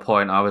going to be my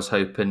point. I was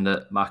hoping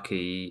that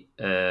Mackie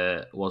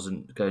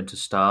wasn't going to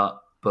start,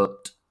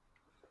 but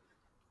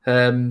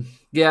I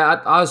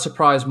was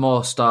surprised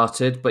Moore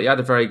started, but he had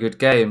a very good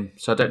game.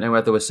 So I don't know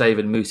whether we're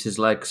saving Moose's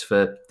legs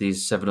for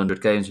these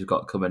 700 games we've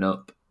got coming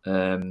up.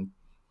 And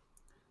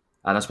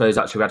I suppose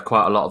actually we had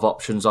quite a lot of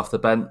options off the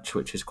bench,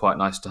 which is quite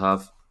nice to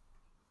have.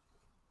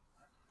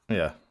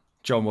 Yeah.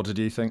 John, what did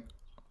you think?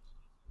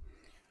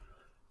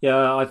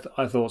 Yeah,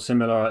 I thought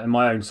similar. In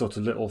my own sort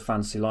of little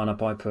fancy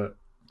lineup, I put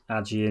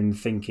Adji in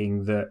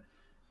thinking that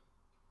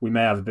we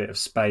may have a bit of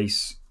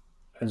space.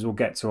 As we'll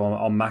get to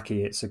on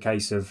Mackie, it's a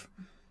case of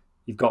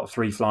you've got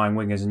 3 flying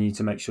wingers and you need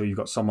to make sure you've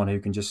got someone who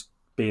can just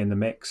be in the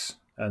mix.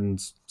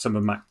 And some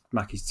of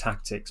Mackie's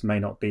tactics may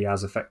not be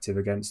as effective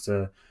against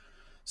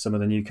some of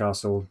the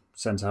Newcastle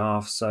centre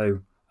half.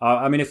 So,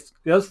 I mean, if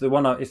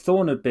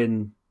Thorne had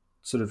been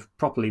sort of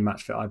properly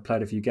match fit, I'd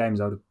played a few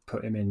games, I would have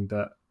put him in,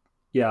 but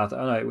yeah,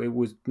 I know it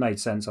was made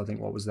sense. I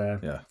think what was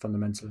there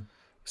fundamentally.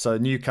 So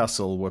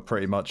Newcastle were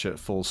pretty much at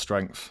full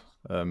strength,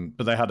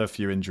 but they had a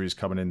few injuries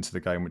coming into the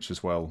game, which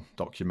was well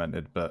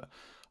documented. But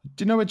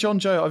do you know where John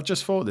Joe? I've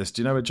just thought this.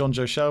 Do you know where John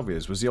Joe Shelby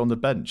is? Was he on the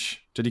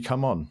bench? Did he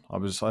come on?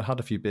 I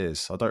had a few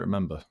beers. I don't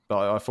remember,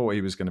 but I thought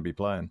he was going to be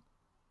playing.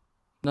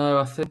 No,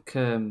 I think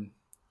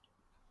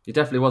he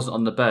definitely wasn't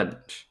on the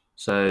bench.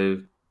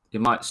 So he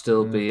might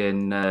still be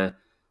in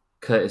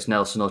Curtis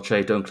Nelson or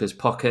Trey Dunkley's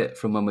pocket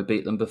from when we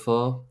beat them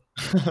before.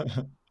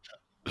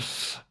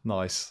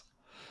 Nice.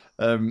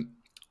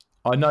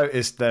 I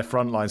noticed their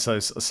front line, so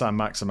Sam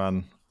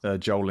Maximan,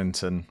 Joe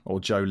Linton,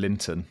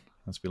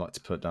 as we like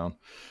to put down,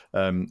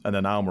 and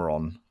then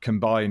Almiron,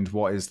 combined,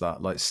 what is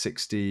that, like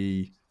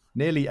 60,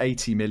 nearly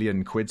 80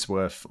 million quid's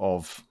worth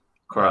of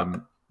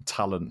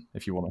talent,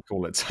 if you want to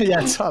call it.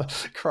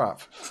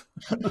 Crap.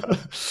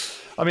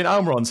 I mean,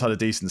 Almiron's had a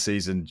decent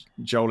season.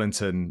 Joe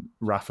Linton,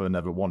 Rafa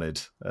never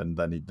wanted, and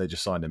then they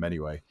just signed him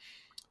anyway.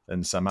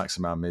 And Sam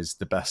Maximan is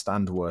the best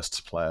and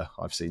worst player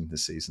I've seen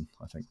this season,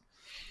 I think.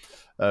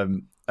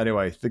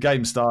 Anyway, the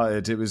game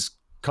started. It was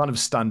kind of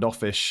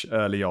standoffish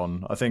early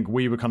on. I think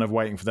we were kind of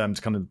waiting for them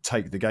to kind of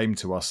take the game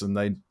to us, and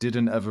they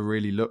didn't ever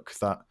really look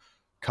that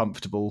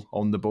comfortable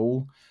on the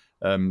ball.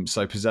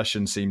 So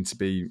possession seemed to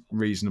be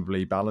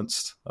reasonably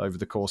balanced over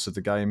the course of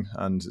the game,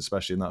 and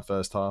especially in that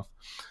first half.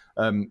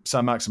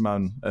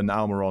 Saint-Maximin and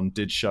Almiron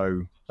did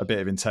show a bit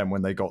of intent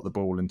when they got the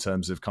ball in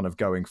terms of kind of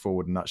going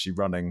forward and actually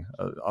running.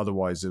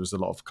 Otherwise, there was a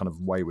lot of kind of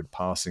wayward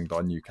passing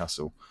by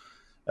Newcastle.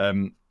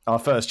 Our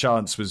first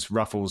chance was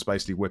Ruffles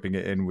basically whipping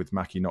it in with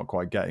Mackie not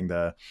quite getting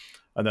there.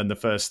 And then the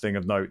first thing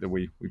of note that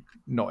we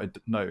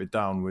noted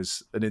down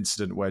was an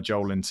incident where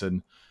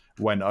Joelinton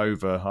went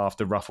over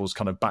after Ruffles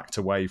kind of backed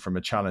away from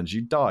a challenge.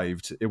 He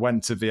dived, it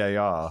went to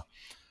VAR.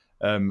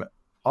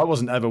 I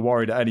wasn't ever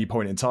worried at any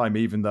point in time,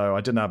 even though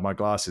I didn't have my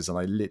glasses and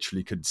I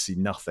literally could see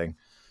nothing.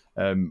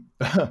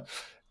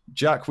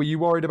 Jack, were you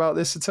worried about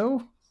this at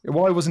all?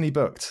 Why wasn't he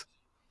booked?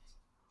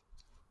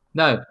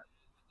 No.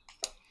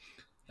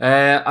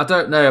 I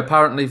don't know.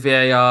 Apparently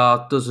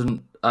VAR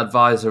doesn't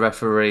advise a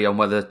referee on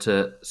whether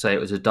to say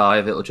it was a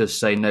dive. It'll just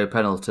say no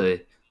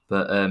penalty.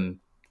 But,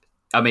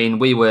 I mean,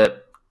 we were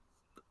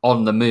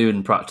on the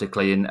moon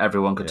practically and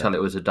everyone could tell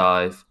it was a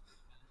dive.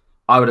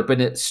 I would have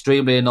been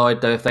extremely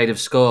annoyed though if they'd have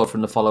scored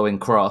from the following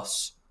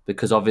cross,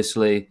 because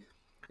obviously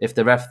if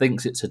the ref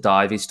thinks it's a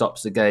dive, he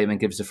stops the game and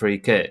gives a free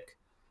kick.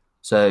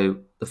 So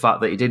the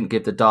fact that he didn't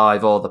give the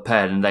dive or the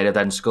pen and they'd have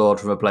then scored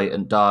from a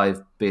blatant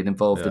dive being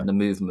involved in the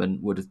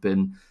movement would have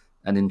been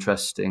an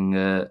interesting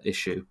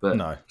issue. But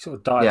no, sort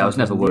of dived I was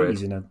never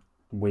worried in a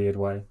weird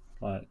way.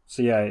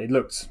 It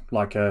looked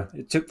like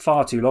it took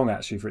far too long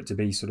actually for it to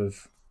be sort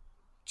of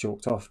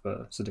chalked off,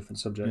 but it's a different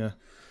subject.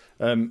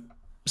 Yeah.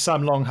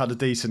 Sam Long had a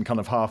decent kind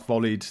of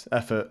half-volleyed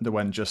effort that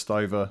went just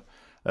over.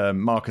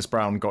 Marcus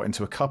Brown got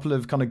into a couple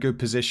of kind of good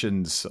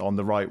positions on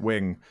the right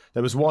wing.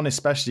 There was one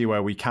especially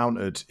where we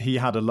countered. He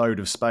had a load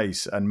of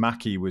space and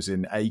Mackie was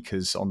in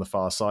acres on the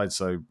far side.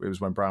 So it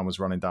was when Brown was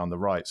running down the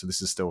right. So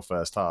this is still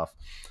first half.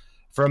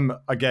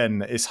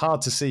 Again, it's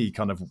hard to see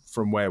kind of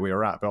from where we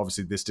were at, but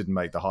obviously this didn't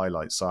make the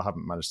highlights. So I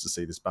haven't managed to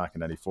see this back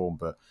in any form,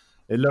 but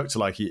it looked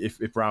like if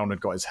Brown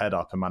had got his head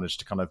up and managed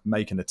to kind of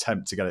make an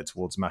attempt to get it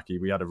towards Mackie,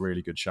 we had a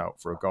really good shout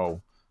for a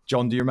goal.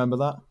 John, do you remember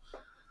that?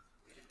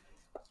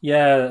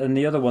 Yeah, and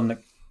the other one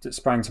that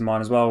sprang to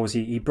mind as well was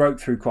he broke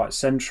through quite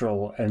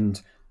central and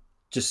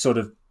just sort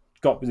of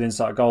got within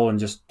sight goal and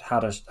just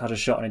had a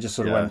shot and it just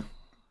sort of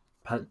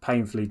went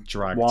painfully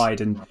dragged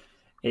wide. And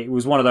it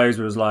was one of those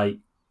where it was like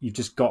you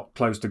just got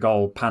close to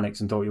goal,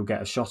 panicked and thought you'll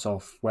get a shot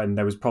off when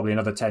there was probably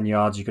another 10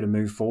 yards you could have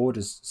moved forward,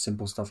 as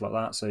simple stuff like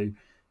that. So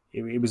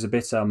it was a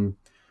bit,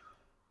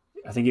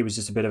 I think it was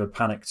just a bit of a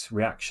panicked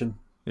reaction.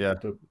 Yeah.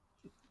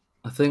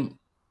 I think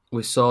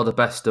we saw the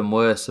best and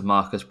worst of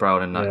Marcus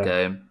Brown in that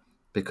game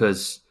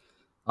because,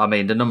 I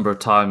mean, the number of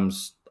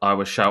times I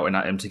was shouting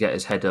at him to get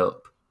his head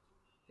up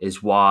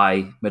is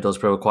why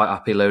Middlesbrough were quite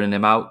happy loaning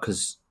him out,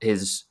 because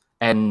his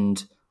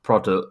end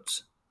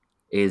product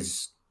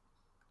is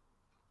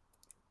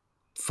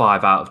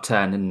 5 out of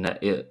 10,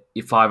 isn't it?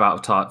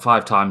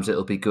 5 times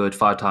it'll be good,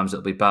 5 times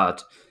it'll be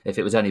bad. If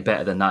it was any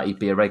better than that, he'd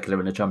be a regular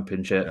in the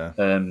Championship.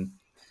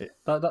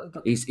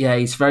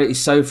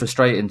 He's so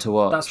frustrating to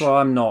watch. That's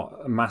why I'm not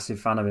a massive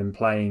fan of him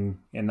playing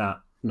in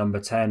that number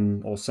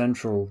 10 or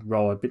central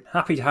role. I'd be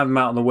happy to have him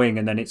out on the wing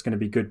and then it's going to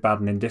be good, bad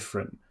and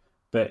indifferent.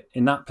 But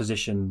in that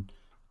position,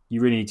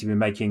 you really need to be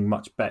making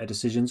much better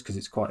decisions because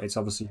it's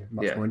obviously a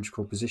much more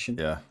integral position.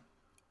 Yeah.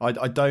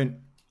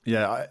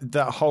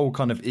 That whole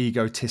kind of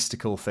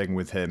egotistical thing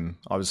with him,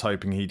 I was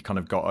hoping he'd kind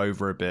of got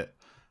over a bit.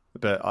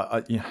 But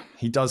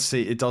it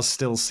does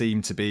still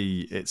seem to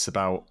be it's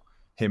about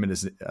him and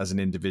as an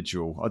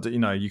individual.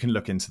 You can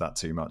look into that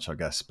too much, I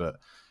guess, but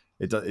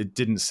it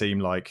didn't seem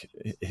like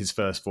his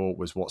first thought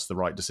was what's the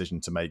right decision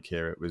to make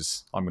here. It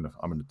was I'm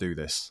gonna do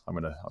this. I'm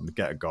gonna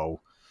get a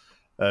goal.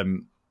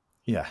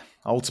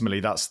 Ultimately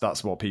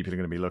that's what people are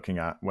going to be looking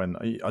at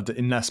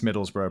unless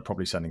Middlesbrough are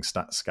probably sending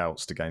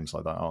scouts to games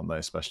like that, aren't they?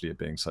 Especially it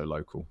being so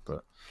local,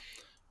 but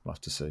we'll have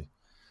to see.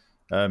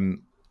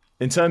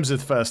 In terms of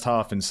the first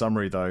half, in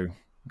summary, though,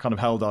 kind of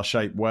held our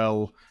shape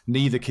well.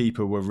 Neither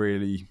keeper was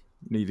really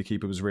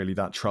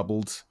that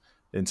troubled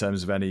in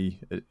terms of any,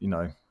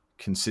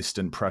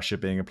 consistent pressure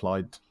being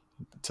applied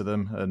to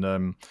them.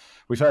 And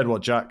we've heard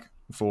what Jack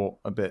thought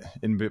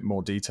in a bit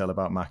more detail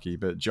about Mackie.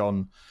 But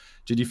John,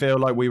 did you feel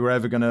like we were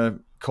ever going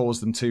to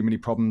cause them too many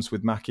problems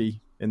with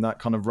Mackie in that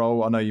kind of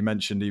role? I know you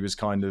mentioned he was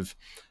kind of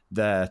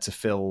there to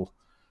fill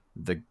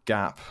the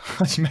gap.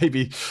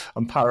 Maybe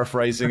I'm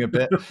paraphrasing a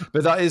bit,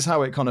 but that is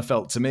how it kind of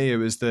felt to me. It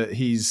was that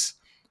he's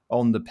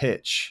on the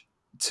pitch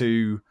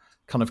to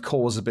kind of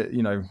cause a bit,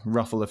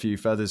 ruffle a few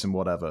feathers and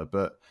whatever,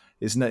 but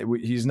he's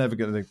never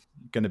going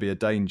to be a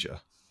danger.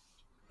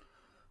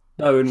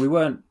 No, and we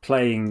weren't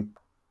playing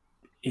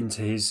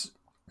into his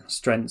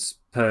strengths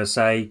per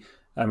se,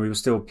 and we were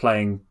still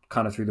playing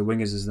kind of through the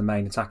wingers as the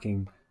main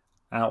attacking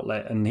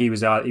outlet, and he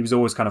was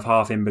always kind of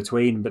half in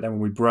between, but then when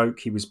we broke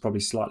he was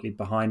probably slightly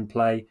behind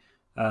play.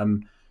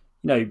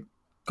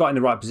 Got in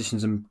the right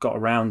positions and got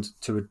around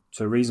to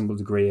a reasonable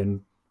degree,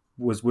 and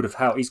would have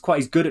helped. He's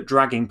good at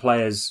dragging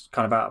players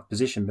kind of out of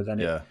position, but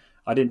then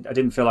I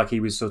didn't feel like he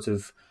was sort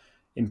of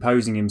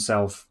imposing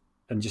himself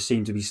and just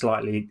seemed to be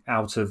slightly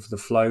out of the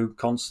flow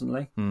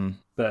constantly.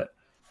 But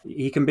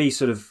he can be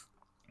sort of,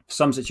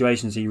 some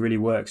situations he really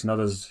works, and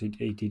others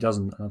he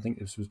doesn't. And I think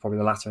this was probably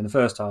the latter in the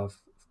first half.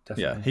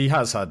 Definitely. Yeah, he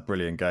has had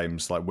brilliant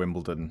games, like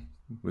Wimbledon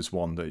was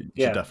one that you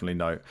should definitely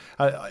note.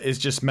 It's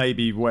just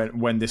maybe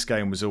when this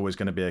game was always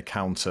going to be a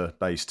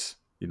counter-based,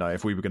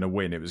 if we were going to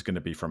win, it was going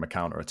to be from a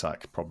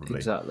counter-attack, probably.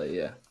 Exactly,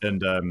 yeah.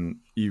 And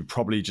you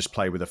probably just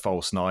play with a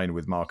false nine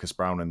with Marcus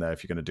Brown in there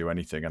if you're going to do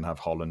anything, and have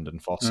Holland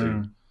and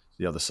Fosu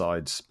the other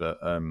sides. But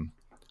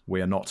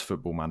we are not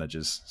football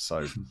managers,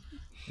 so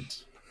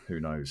who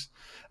knows.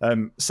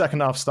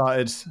 Second half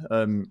started,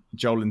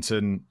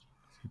 Joelinton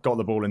got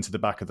the ball into the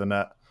back of the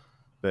net,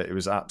 but it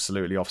was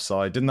absolutely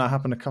offside. Didn't that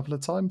happen a couple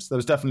of times?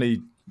 Were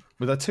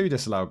there 2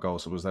 disallowed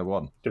goals, or was there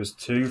 1? There was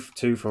two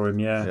for him,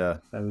 yeah.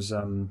 There was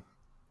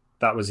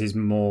that was his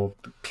more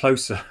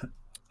closer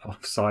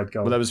offside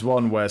goal. Well, there was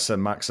one where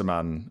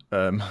Saint-Maximin,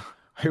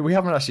 who we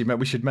haven't actually met,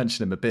 we should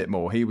mention him a bit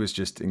more. He was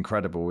just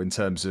incredible in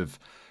terms of,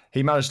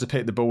 he managed to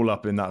pick the ball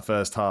up in that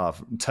first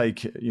half,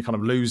 you kind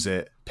of lose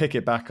it, pick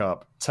it back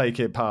up, take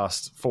it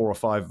past 4 or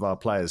 5 of our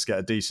players, get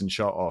a decent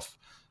shot off,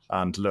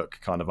 and look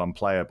kind of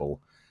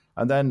unplayable.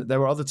 And then there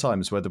were other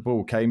times where the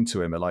ball came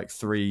to him at like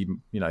 3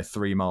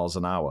 miles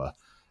an hour,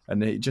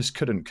 and he just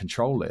couldn't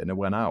control it, and it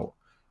went out.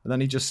 And then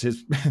he just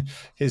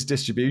his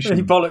distribution.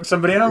 He bollocked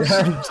somebody else.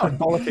 Yeah,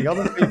 bollocking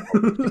other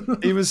people.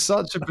 He was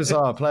such a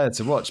bizarre player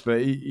to watch,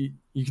 but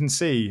you can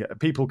see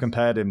people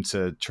compared him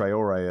to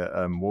Traore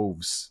at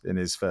Wolves in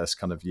his first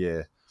kind of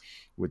year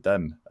with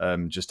them.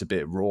 Just a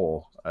bit raw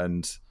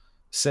and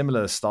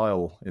similar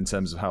style in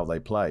terms of how they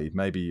play.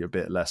 Maybe a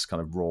bit less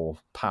kind of raw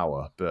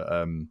power,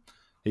 but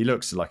he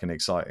looks like an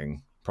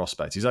exciting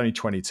prospect. He's only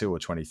 22 or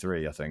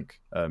 23, I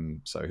think.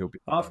 So he'll be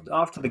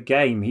after the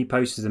game. He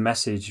posted a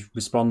message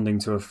responding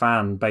to a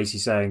fan, basically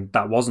saying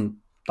that was one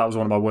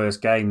of my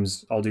worst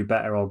games. I'll do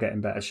better. I'll get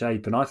in better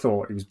shape. And I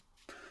thought it was,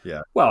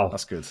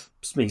 that's good.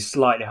 Being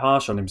slightly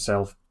harsh on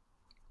himself.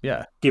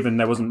 Yeah, given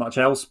there wasn't much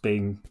else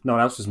no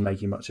one else was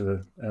making much of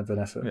an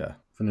effort. Yeah.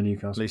 From the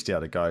Newcastle. At least he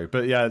had a go.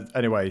 But yeah,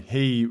 anyway,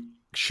 he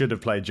should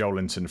have played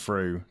Joelinton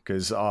through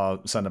because our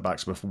centre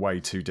backs were way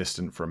too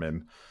distant from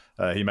him.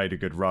 He made a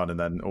good run, and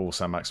then all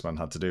Saint-Maximin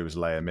had to do was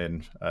lay him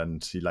in,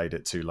 and he laid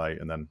it too late,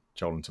 and then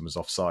Joelinton was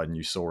offside, and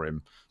you saw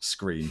him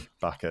scream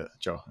back at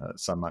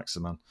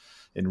Saint-Maximin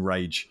in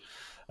rage.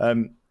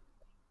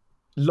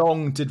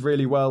 Long did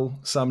really well.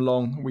 Sam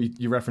Long,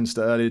 you referenced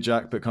it earlier,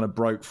 Jack, but kind of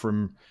broke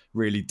from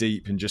really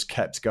deep and just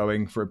kept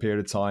going for a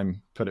period of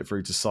time, put it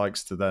through to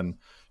Sykes to then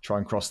try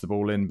and cross the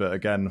ball in. But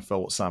again, I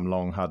felt Sam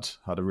Long had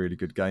a really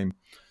good game.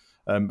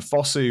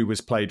 Fosu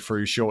was played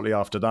through shortly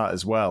after that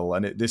as well.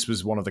 And this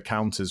was one of the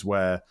counters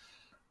where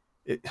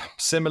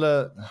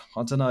similar,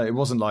 I don't know, it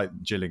wasn't like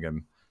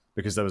Gillingham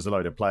because there was a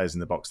load of players in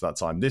the box at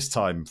that time. This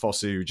time,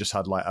 Fosu just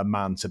had like a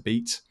man to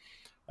beat.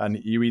 And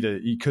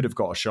he could have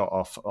got a shot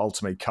off,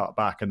 ultimately cut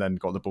back and then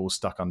got the ball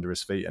stuck under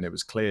his feet and it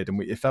was cleared.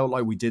 And it felt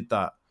like we did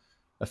that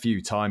a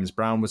few times.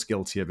 Brown was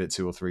guilty of it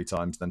 2 or 3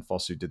 times. Then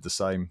Fosu did the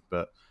same.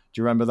 But do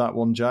you remember that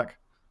one, Jack?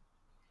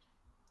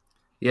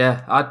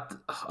 Yeah,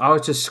 I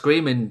was just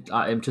screaming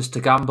at him just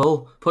to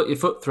gamble. Put your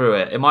foot through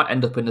it. It might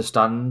end up in the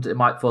stand. It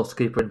might force the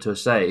keeper into a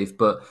save.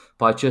 But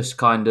by just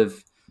kind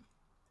of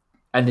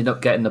ending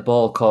up getting the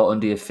ball caught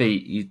under your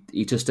feet,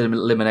 he just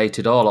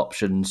eliminated all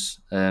options.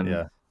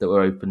 That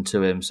were open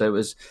to him. So it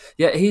was,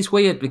 he's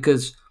weird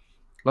because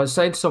I was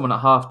saying to someone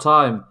at half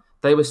time,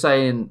 they were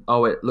saying,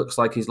 it looks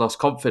like he's lost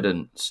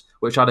confidence,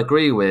 which I'd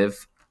agree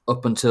with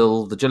up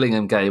until the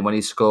Gillingham game when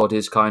he scored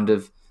his kind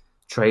of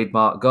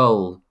trademark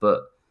goal.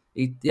 But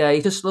he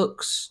just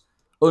looks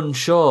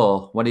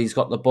unsure when he's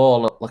got the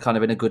ball kind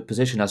of in a good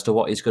position as to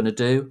what he's going to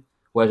do.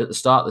 Whereas at the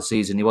start of the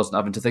season, he wasn't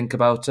having to think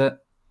about it.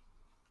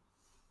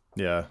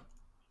 Yeah.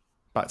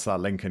 Back to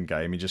that Lincoln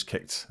game, he just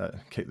kicked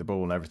the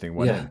ball and everything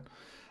went in.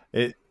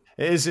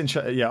 It is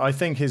interesting. Yeah, I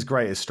think his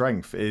greatest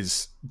strength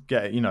is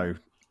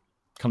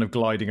kind of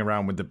gliding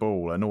around with the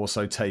ball and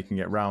also taking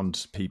it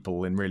round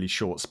people in really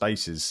short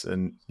spaces.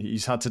 And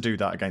he's had to do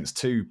that against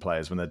 2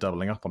 players when they're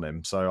doubling up on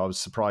him. So I was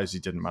surprised he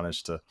didn't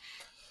manage to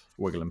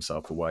wiggle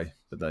himself away.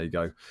 But there you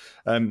go.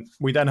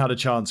 We then had a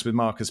chance with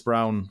Marcus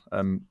Brown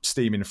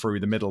steaming through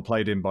the middle,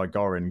 played in by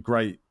Gorin.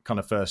 Great kind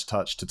of first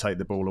touch to take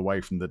the ball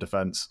away from the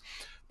defence.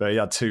 But he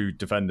had 2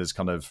 defenders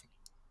kind of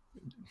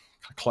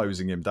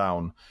closing him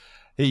down.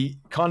 He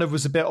kind of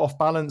was a bit off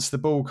balance. The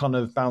ball kind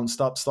of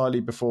bounced up slightly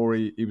before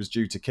he was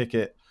due to kick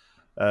it.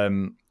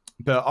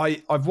 But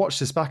I've watched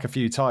this back a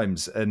few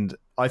times, and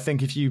I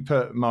think if you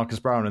put Marcus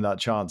Brown in that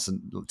chance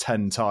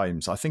 10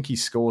 times, I think he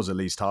scores at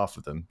least half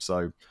of them.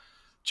 So,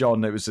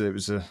 John, it was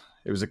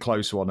a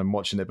close one, and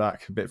watching it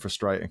back, a bit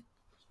frustrating.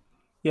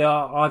 Yeah,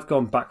 I've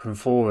gone back and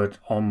forward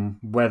on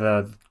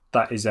whether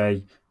that is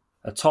a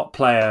top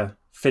player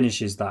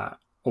finishes that,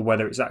 or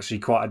whether it's actually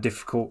quite a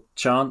difficult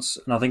chance.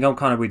 And I think I'm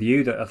kind of with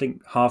you that I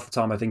think half the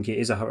time I think it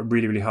is a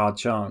really, really hard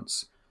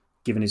chance,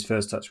 given his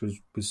first touch was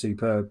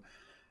superb.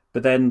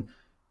 But then,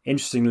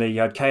 interestingly,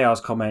 you had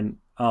KR's comment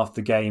after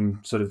the game,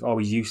 sort of, "Oh,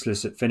 he's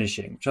useless at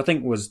finishing," which I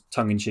think was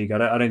tongue in cheek. I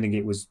don't think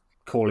it was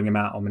calling him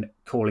out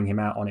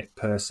on it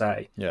per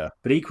se. Yeah.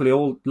 But equally,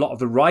 a lot of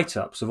the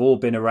write-ups have all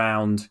been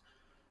around,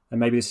 and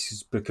maybe this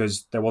is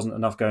because there wasn't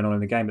enough going on in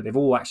the game, but they've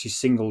all actually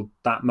singled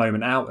that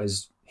moment out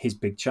as his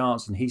big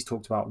chance, and he's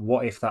talked about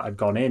what if that had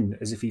gone in,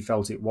 as if he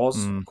felt it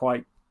was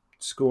quite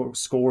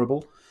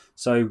scoreable.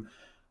 So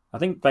I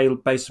think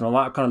based on that,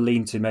 I kind of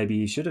leaned to maybe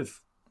he should have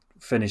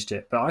finished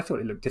it, but I thought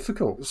it looked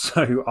difficult,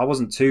 so I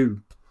wasn't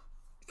too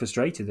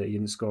frustrated that he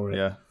didn't score it.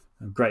 Yeah.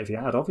 Great if he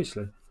had,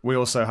 obviously. We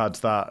also had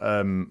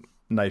that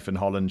Nathan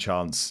Holland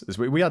chance.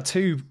 We had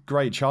two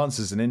great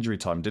chances in injury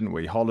time, didn't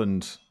we?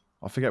 Holland,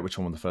 I forget which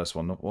one the first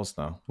one was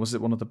now. Was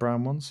it one of the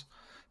Brown ones?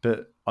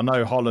 But I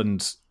know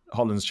Holland's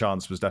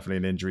chance was definitely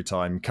in injury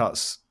time.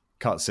 Cuts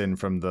in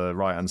from the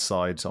right-hand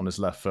side on his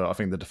left foot. I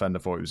think the defender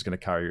thought he was going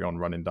to carry on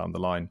running down the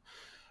line.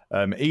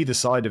 Either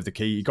side of the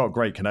key, he got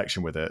great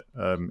connection with it.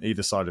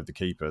 Either side of the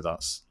keeper,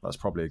 that's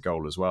probably a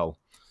goal as well.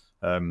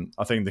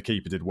 I think the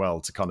keeper did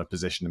well to kind of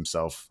position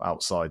himself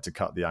outside to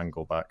cut the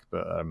angle back,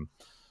 but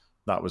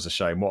that was a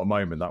shame. What a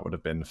moment that would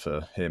have been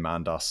for him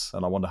and us.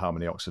 And I wonder how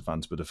many Oxford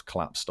fans would have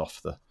collapsed off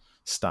the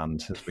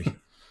stand, as we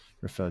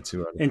referred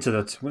to earlier. Into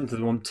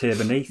the one tier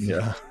beneath.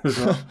 Yeah. As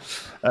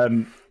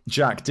well.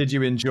 Jack, did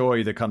you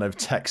enjoy the kind of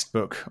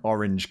textbook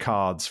orange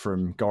cards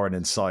from Gorin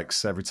and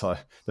Sykes every time?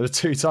 There were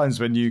 2 times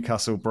when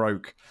Newcastle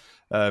broke,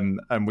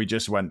 and we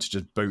just went to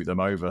just boot them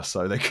over,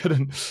 so they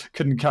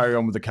couldn't carry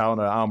on with the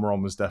counter.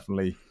 Almiron was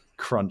definitely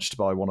crunched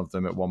by one of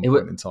them at one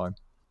point in time.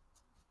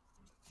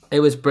 It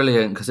was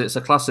brilliant because it's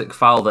a classic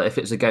foul that if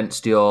it's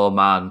against your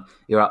man,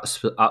 you're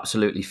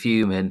absolutely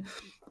fuming.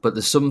 But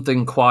there's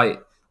something quite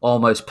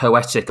almost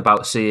poetic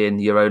about seeing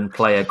your own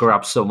player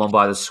grab someone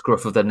by the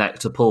scruff of the neck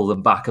to pull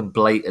them back and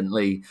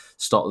blatantly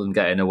stop them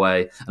getting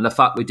away. And the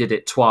fact we did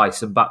it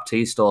twice, and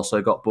Baptiste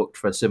also got booked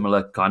for a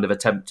similar kind of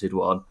attempted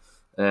one.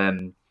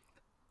 It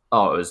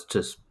was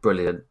just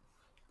brilliant.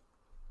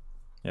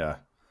 Yeah.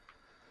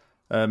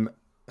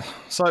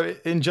 So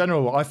in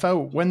general, I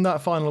felt when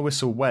that final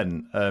whistle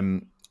went,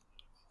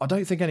 I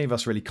don't think any of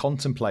us really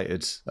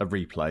contemplated a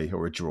replay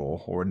or a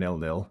draw or a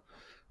 0-0.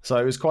 So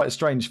it was quite a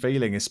strange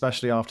feeling,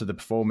 especially after the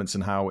performance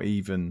and how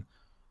even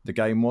the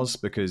game was,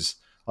 because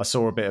I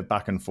saw a bit of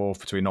back and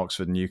forth between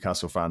Oxford and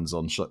Newcastle fans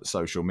on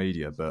social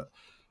media. But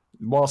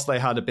whilst they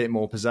had a bit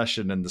more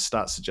possession and the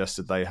stats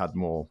suggested they had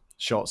more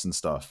shots and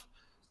stuff,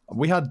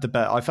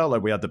 I felt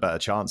like we had the better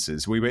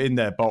chances. We were in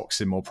their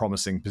box in more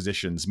promising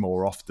positions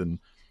more often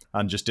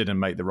and just didn't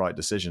make the right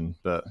decision.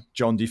 But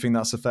John, do you think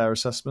that's a fair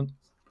assessment?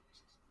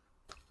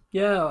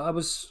 Yeah, I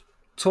was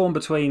torn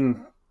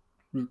between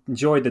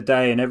enjoyed the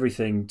day and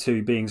everything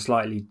to being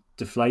slightly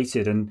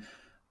deflated, and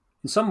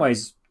in some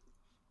ways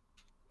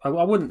I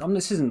wouldn't. I'm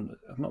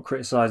not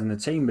criticising the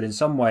team, but in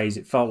some ways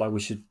it felt like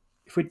we should,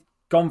 if we'd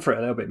gone for it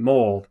a little bit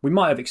more, we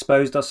might have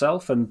exposed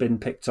ourselves and been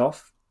picked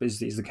off. Is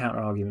the counter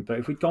argument? But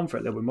if we'd gone for it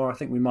a little bit more, I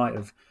think we might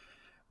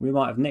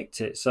have nicked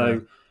it.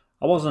 So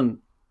I wasn't,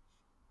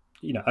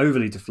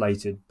 overly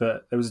deflated,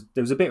 but there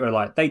was a bit where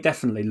like they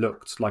definitely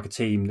looked like a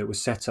team that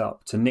was set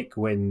up to nick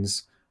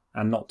wins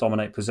and not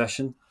dominate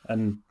possession.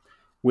 And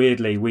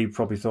weirdly, we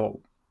probably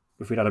thought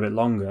if we'd had a bit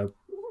longer,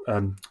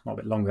 had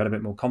a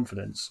bit more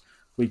confidence,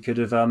 we could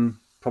have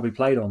probably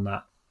played on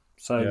that.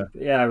 So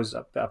yeah, it was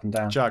a bit up and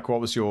down. Jack,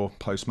 what was your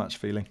post-match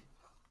feeling?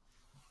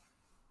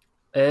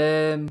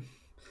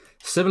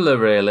 Similar,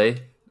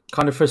 really.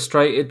 Kind of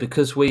frustrated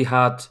because we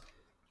had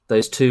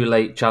those 2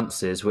 late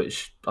chances,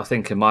 which I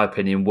think, in my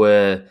opinion,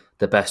 were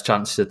the best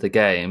chances of the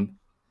game.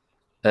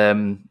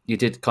 You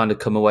did kind of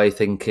come away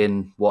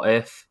thinking, what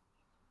if?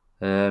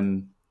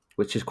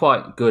 Which is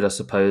quite good, I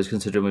suppose,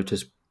 considering we've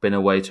just been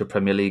away to a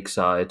Premier League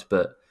side.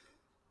 But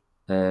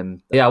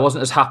I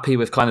wasn't as happy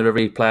with kind of a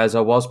replay as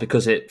I was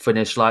because it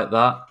finished like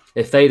that.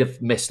 If they'd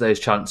have missed those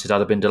chances, I'd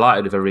have been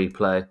delighted with a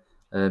replay.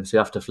 So you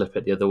have to flip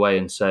it the other way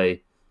and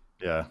say,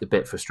 a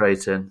bit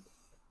frustrating.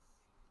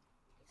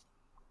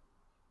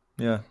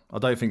 Yeah, I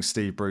don't think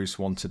Steve Bruce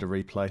wanted a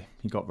replay.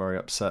 He got very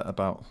upset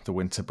about the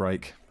winter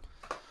break.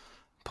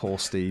 Poor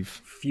Steve.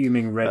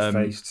 Fuming,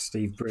 red-faced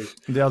Steve Bruce.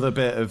 The other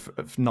bit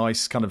of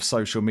nice kind of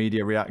social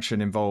media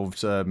reaction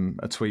involved a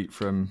tweet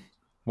from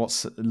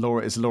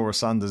Laura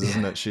Sanders,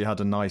 isn't it? She had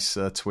a nice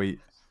tweet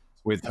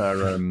with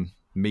her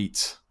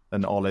meat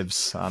and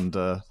olives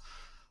and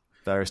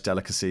various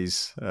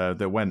delicacies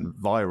that went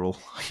viral,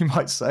 you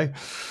might say.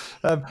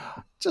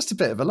 Just a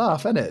bit of a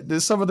laugh, isn't it?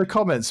 There's some of the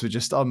comments were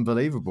just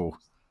unbelievable.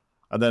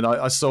 And then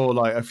I saw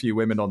like a few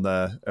women on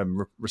there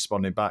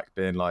responding back,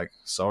 being like,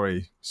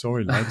 sorry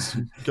lads,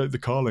 get the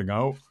Carling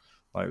out.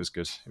 Like, it was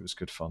good. It was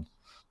good fun.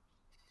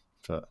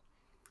 But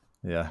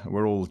yeah,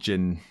 we're all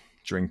gin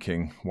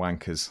drinking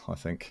wankers, I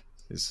think,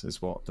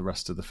 is what the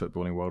rest of the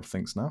footballing world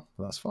thinks now.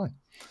 But that's fine.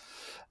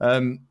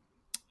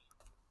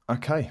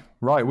 Okay,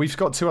 right. We've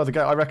got 2 other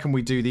games. I reckon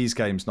we do these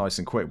games nice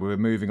and quick. We're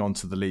moving on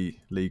to the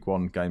League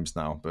One games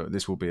now, but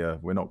this will be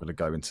we're not going to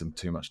go into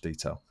too much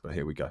detail, but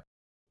here we go.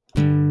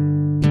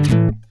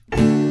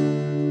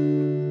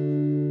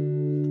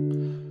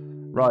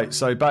 Right,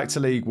 so back to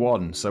League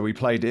One. So we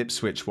played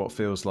Ipswich what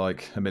feels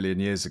like a million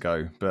years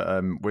ago,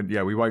 but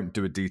we won't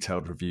do a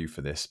detailed review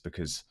for this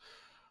because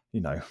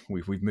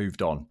we've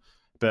moved on.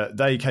 But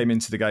they came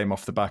into the game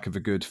off the back of a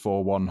good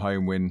 4-1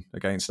 home win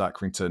against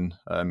Accrington,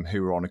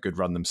 who were on a good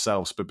run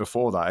themselves. But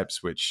before that,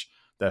 Ipswich,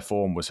 their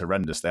form was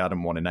horrendous. They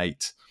hadn't won in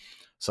 8,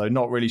 so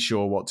not really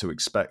sure what to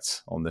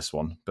expect on this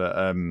one.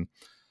 But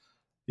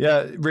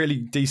really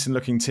decent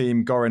looking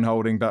team. Gorin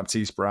Holding,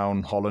 Baptiste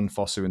Brown, Holland,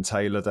 Fosu and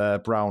Taylor there.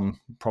 Brown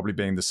probably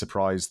being the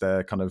surprise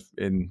there, kind of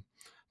in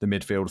the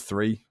midfield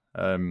 3.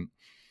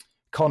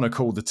 Connor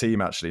called the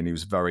team actually, and he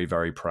was very,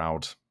 very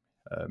proud.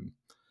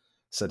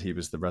 Said he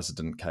was the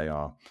resident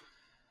KR.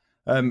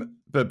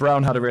 But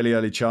Brown had a really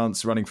early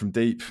chance running from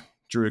deep,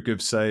 drew a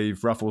good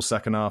save. Ruffles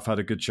second half had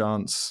a good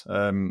chance.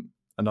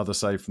 Another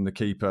save from the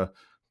keeper.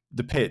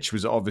 The pitch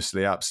was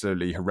obviously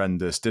absolutely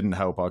horrendous, didn't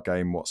help our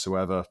game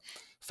whatsoever.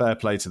 Fair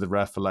play to the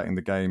ref for letting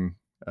the game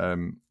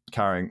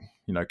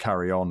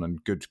carry on,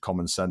 and good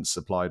common sense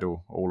applied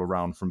all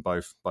around from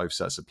both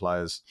sets of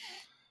players.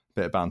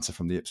 Bit of banter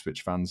from the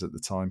Ipswich fans at the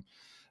time.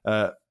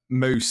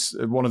 Moose,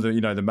 one of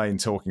the main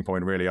talking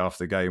point really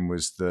after the game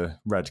was the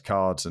red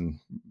card and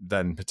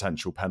then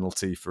potential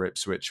penalty for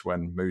Ipswich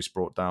when Moose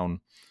brought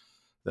down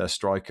their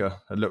striker.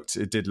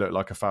 It did look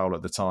like a foul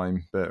at the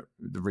time, but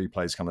the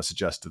replays kind of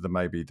suggested that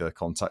maybe the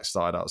contact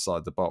started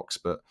outside the box,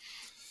 but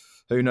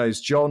who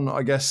knows? John,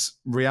 I guess,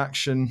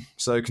 reaction.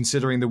 So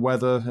considering the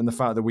weather and the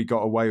fact that we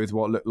got away with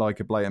what looked like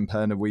a blatant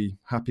pen, are we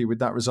happy with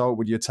that result?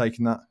 Would you have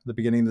taken that at the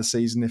beginning of the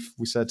season if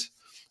we said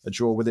a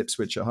draw with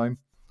Ipswich at home?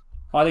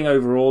 I think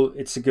overall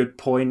it's a good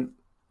point.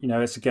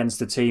 It's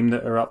against a team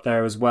that are up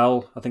there as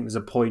well. I think there's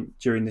a point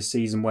during this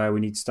season where we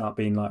need to start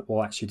being like,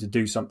 well, actually to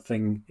do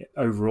something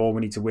overall,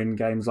 we need to win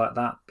games like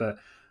that. But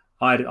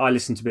I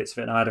listened to bits of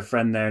it, and I had a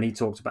friend there and he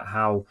talked about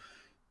how,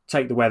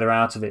 take the weather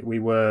out of it, we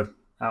were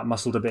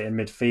out-muscled a bit in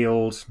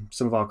midfield.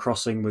 Some of our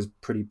crossing was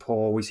pretty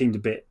poor. We seemed a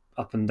bit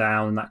up and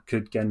down, and that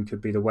could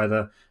be the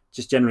weather.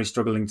 Just generally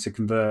struggling to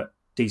convert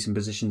decent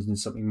positions into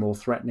something more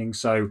threatening.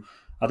 So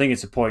I think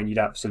it's a point you'd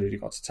absolutely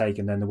got to take,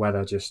 and then the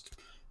weather just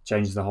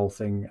changes the whole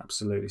thing,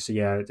 absolutely. So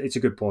yeah, it's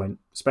a good point,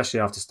 especially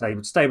after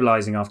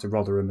stabilising after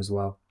Rotherham as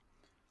well.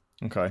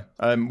 Okay.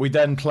 We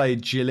then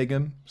played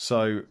Gillingham,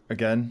 so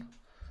again,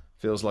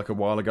 feels like a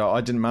while ago.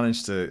 I didn't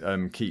manage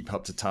to keep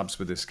up to tabs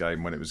with this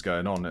game when it was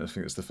going on. I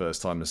think it's the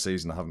first time this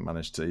season I haven't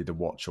managed to either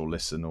watch or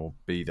listen or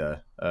be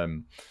there.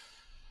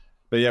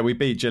 But yeah, we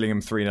beat Gillingham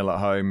 3-0 at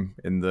home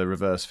in the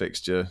reverse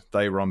fixture.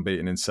 They were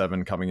unbeaten in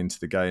 7 coming into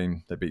the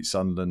game. They beat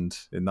Sunderland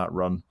in that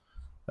run.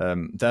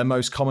 Their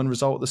most common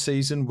result of the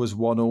season was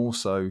 1-1,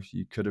 so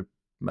you could have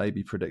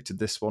maybe predicted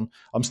this one.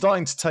 I'm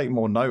starting to take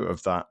more note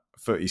of that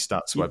Footy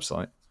Stats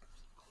website.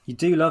 You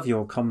do love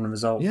your common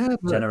result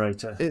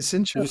generator. It's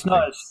interesting. It's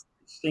not. It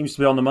seems to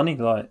be on the money.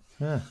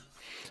 Yeah.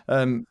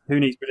 Who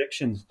needs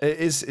predictions?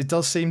 It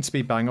does seem to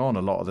be bang on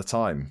a lot of the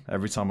time.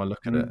 Every time I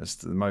look at it, it's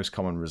the most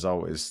common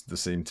result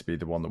seem to be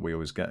the one that we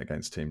always get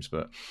against teams.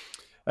 But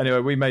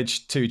anyway, we made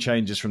 2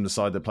 changes from the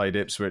side that played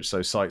Ipswich.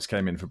 So Sykes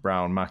came in for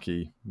Brown,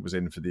 Mackie was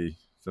in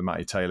for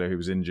Matty Taylor, who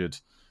was injured,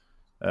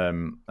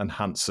 and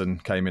Hansen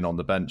came in on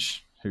the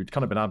bench, who'd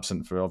kind of been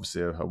absent for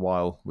obviously a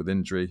while with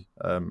injury,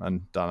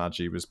 and Dan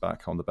Adji was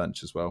back on the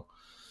bench as well.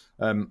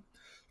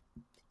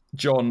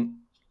 John,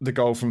 the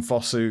goal from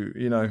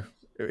Fosu,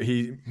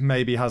 he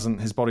maybe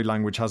his body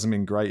language hasn't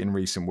been great in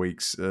recent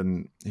weeks,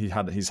 and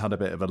he's had a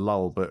bit of a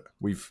lull, but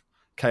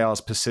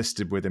KR's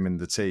persisted with him in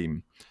the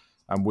team,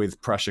 and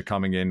with pressure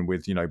coming in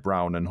with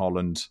Brown and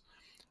Holland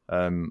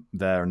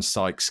there, and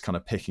Sykes kind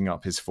of picking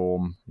up his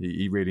form,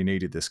 he really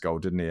needed this goal,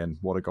 didn't he? And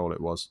what a goal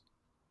it was.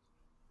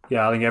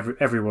 Yeah, I think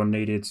everyone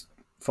needed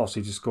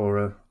Fosu to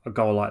score a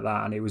goal like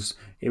that, and it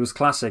was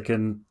classic.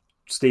 And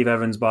Steve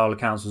Evans, by all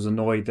accounts, was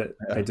annoyed that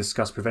they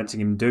discussed preventing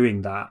him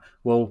doing that.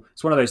 Well,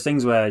 it's one of those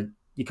things where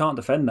you can't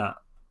defend that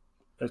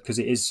because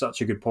it is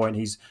such a good point.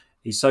 He's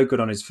so good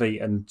on his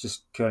feet and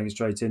just curling it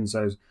straight in.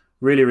 So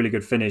really, really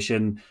good finish.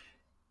 And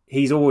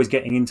he's always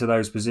getting into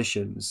those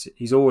positions.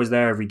 He's always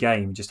there every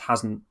game. He just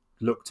hasn't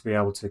looked to be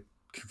able to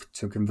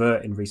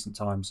convert in recent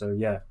times. So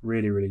yeah,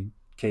 really, really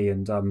key.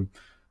 And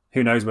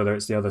who knows whether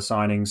it's the other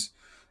signings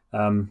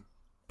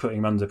putting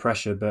him under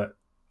pressure, but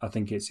I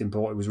think it's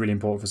important. It was really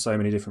important for so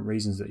many different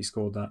reasons that he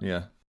scored that.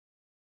 Yeah.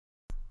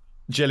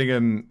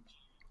 Gillingham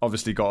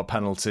obviously got a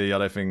penalty. I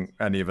don't think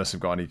any of us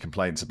have got any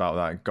complaints about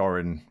that.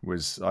 Gorin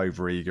was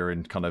over-eager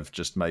in kind of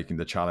just making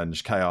the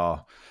challenge.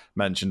 KR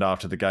mentioned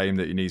after the game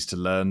that he needs to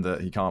learn that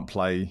he can't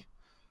play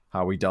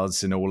how he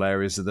does in all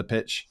areas of the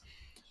pitch.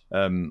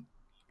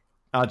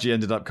 Adji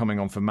ended up coming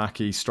on for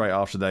Mackie straight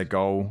after their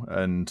goal,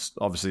 and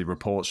obviously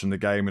reports from the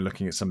game and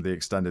looking at some of the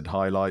extended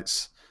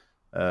highlights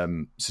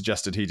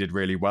suggested he did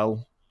really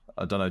well.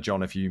 I don't know,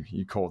 John, if you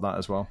caught that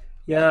as well.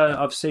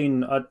 Yeah, I've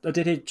seen. I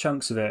did hear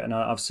chunks of it, and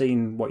I've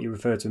seen what you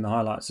referred to in the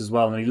highlights as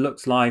well. And he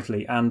looks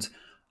lively. And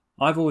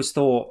I've always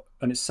thought,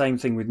 and it's the same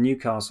thing with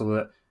Newcastle,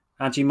 that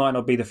Adji might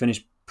not be the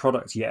finished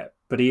product yet,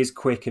 but he is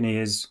quick and he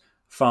is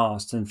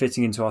fast and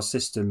fitting into our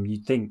system.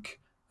 You'd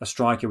think a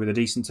striker with a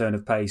decent turn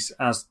of pace,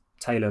 as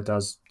Taylor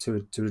does to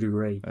a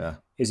degree Yeah.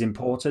 is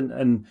important.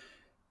 And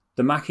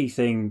the Mackie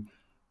thing,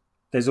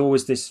 there's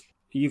always this,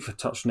 you've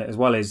touched on it as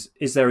well, is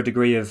there a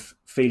degree of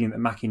feeling that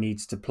Mackie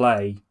needs to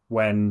play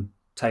when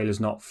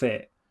Taylor's not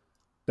fit?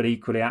 But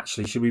equally,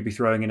 actually, should we be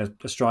throwing in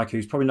a striker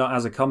who's probably not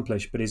as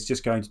accomplished, but is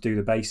just going to do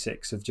the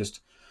basics of just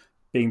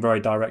being very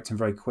direct and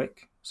very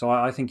quick? So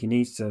I think he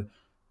needs to.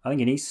 I think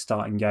he needs to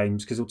start in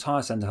games because he'll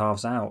tire centre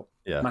halves out.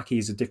 Yeah. Mackie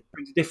is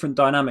brings a different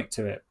dynamic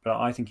to it, but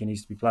I think he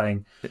needs to be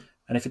playing.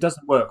 And if it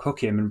doesn't work,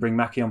 hook him and bring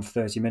Mackie on for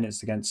 30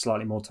 minutes against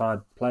slightly more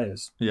tired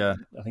players. Yeah.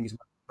 I think it's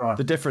right.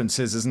 The difference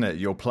is, isn't it?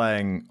 You're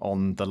playing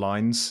on the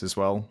lines as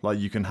well. Like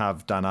you can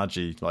have Dan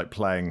Adji like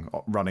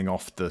running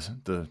off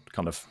the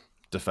kind of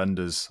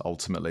defenders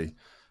ultimately,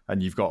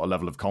 and you've got a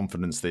level of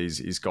confidence that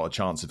he's got a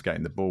chance of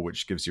getting the ball,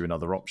 which gives you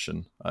another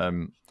option.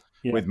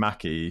 With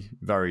Mackie,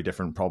 very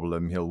different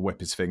problem. He'll whip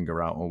his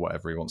finger out or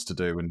whatever he wants to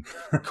do and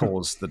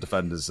cause the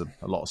defenders a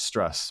lot of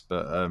stress.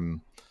 But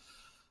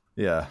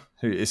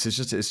it's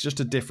just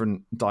a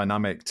different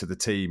dynamic to the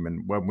team.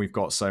 And when we've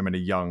got so many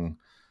young,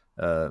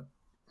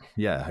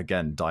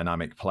 again,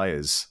 dynamic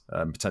players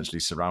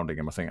potentially surrounding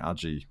him, I think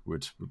Adji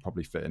would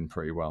probably fit in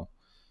pretty well.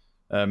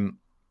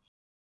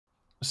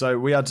 So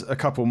we had a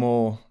couple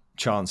more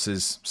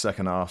chances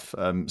second half.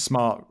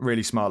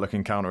 Really smart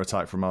looking counter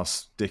attack from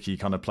us. Dickey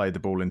kind of played the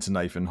ball into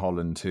Nathan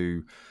Holland,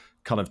 who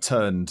kind of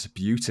turned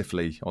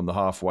beautifully on the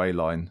halfway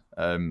line.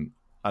 And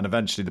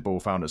eventually the ball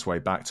found its way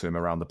back to him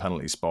around the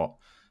penalty spot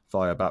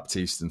via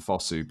Baptiste and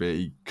Fosu, but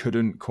he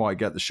couldn't quite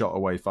get the shot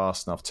away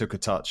fast enough. Took a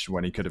touch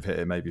when he could have hit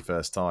it maybe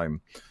first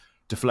time.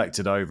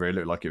 Deflected over. It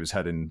looked like it was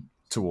heading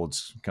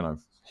towards kind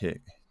of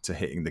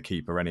hitting the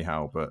keeper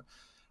anyhow, but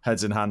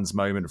heads and hands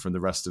moment from the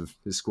rest of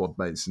his squad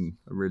mates and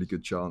a really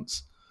good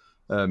chance.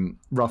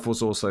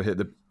 Ruffles also hit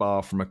the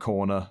bar from a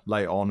corner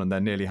late on and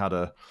then nearly had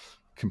a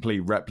complete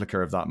replica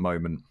of that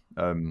moment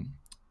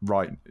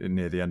right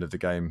near the end of the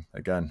game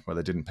again, where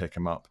they didn't pick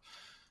him up.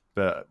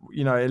 But,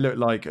 it looked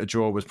like a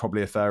draw was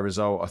probably a fair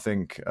result. I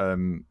think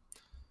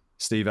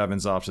Steve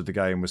Evans after the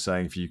game was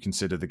saying if you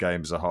consider the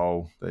game as a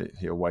whole,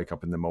 he'll wake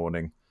up in the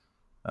morning.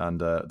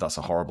 And that's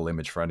a horrible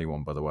image for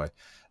anyone, by the way.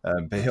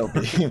 But he'll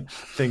be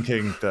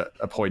thinking that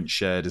a point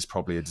shared is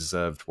probably a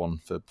deserved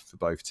one for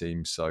both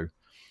teams. So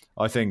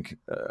I think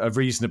a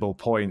reasonable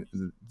point,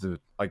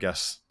 I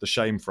guess the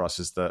shame for us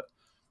is that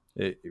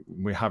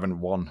we haven't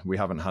won. We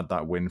haven't had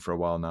that win for a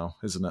while now,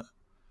 isn't it?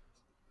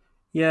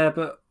 Yeah,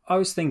 but I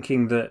was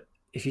thinking that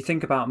if you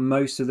think about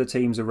most of the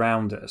teams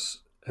around us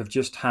have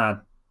just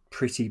had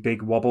pretty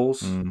big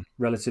wobbles,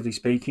 relatively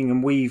speaking,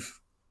 and we've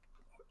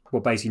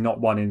basically not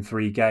won in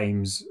 3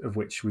 games, of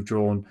which we've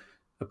drawn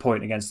a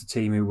point against a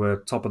team who were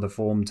top of the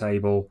form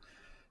table.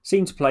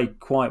 Seemed to play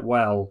quite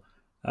well.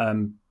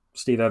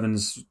 Steve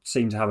Evans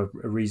seemed to have a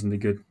reasonably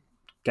good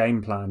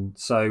game plan.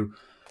 So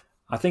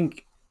I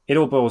think it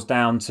all boils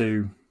down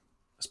to,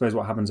 I suppose,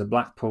 what happens at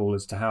Blackpool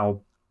as to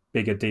how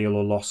big a deal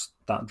or loss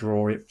that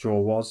draw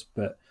was.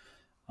 But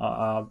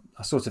I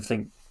sort of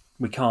think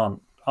we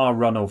can't. Our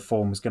run of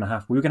form was going to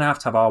have. We were going to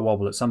have our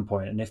wobble at some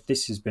point, and if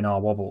this has been our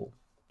wobble,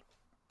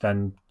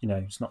 then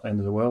it's not the end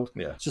of the world.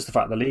 Yeah. It's just the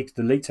fact the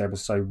league table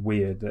is so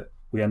weird that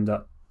we end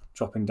up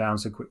dropping down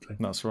so quickly.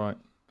 That's right.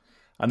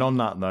 And on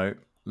that note,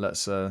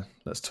 let's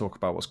talk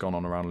about what's gone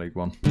on around League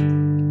One.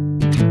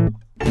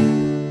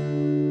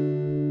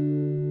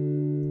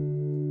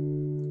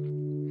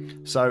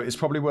 So it's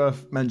probably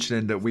worth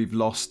mentioning that we've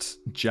lost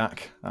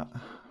Jack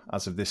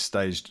as of this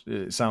stage.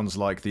 It sounds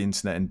like the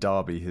internet in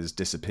Derby has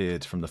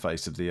disappeared from the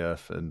face of the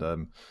earth,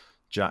 and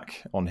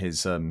Jack on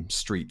his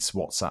Streets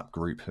WhatsApp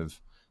group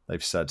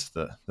they've said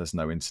that there's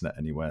no internet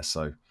anywhere.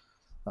 So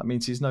that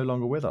means he's no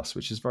longer with us,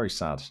 which is very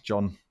sad.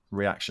 John,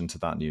 reaction to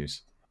that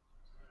news?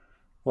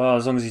 Well,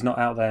 as long as he's not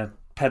out there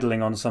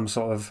pedaling on some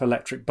sort of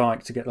electric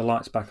bike to get the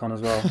lights back on as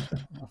well,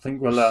 I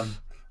think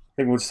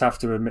we'll just have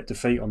to admit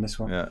defeat on this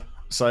one. Yeah.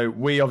 So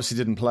we obviously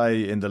didn't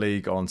play in the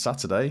league on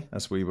Saturday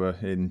as we were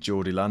in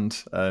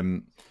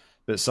Geordieland.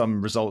 But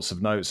some results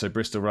of note. So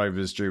Bristol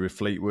Rovers drew with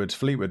Fleetwood.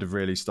 Fleetwood have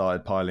really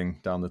started piling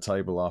down the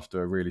table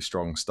after a really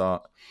strong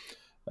start.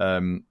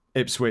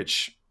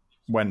 Ipswich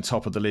went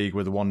top of the league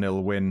with a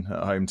 1-0 win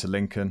at home to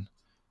Lincoln.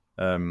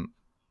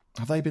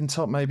 Have they been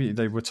top? Maybe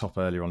they were top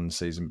earlier on in the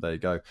season, but there you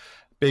go.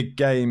 Big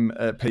game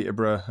at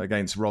Peterborough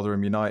against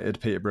Rotherham United.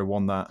 Peterborough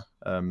won that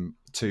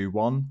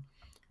 2-1.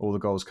 All the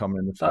goals coming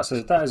in the first.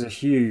 That is a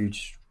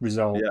huge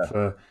result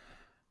for...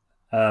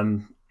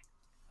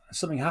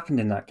 something happened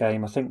in that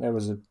game. I think there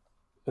was a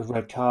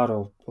red card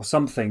or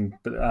something,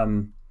 but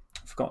I've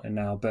forgotten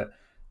it now. But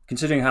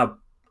considering how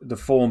the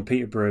form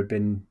Peterborough had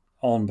been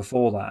on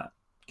before that,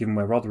 given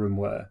where Rotherham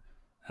were,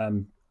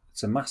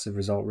 it's a massive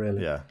result,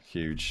 really. Yeah,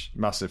 huge,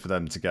 massive for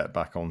them to get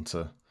back on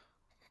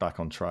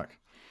track.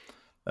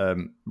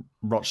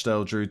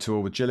 Rochdale drew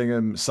 2-2 with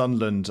Gillingham.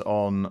 Sunderland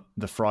on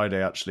the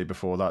Friday, actually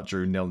before that,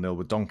 drew 0-0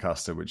 with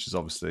Doncaster, which is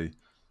obviously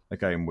a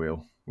game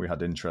we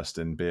had interest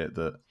in, be it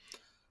that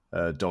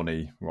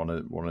Donny were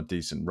on a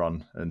decent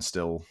run, and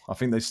still, I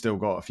think they've still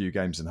got a few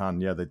games in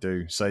hand. Yeah, they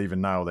do. So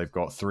even now they've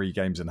got 3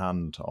 games in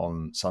hand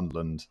on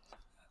Sunderland.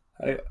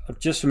 I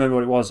just remember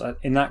what it was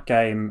in that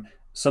game.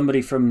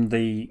 Somebody from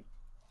the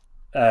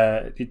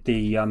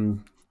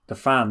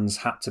fans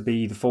had to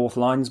be the fourth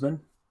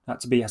linesman. Had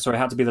to be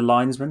the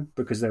linesman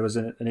because there was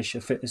a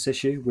fitness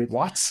issue with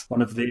What?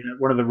 one of the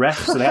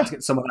refs. So they had to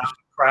get someone out of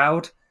the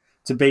crowd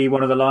to be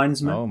one of the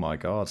linesmen. Oh my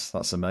god,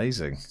 that's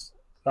amazing.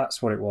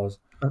 That's what it was.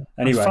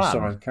 Anyway,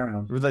 sorry, carry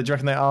on. Do you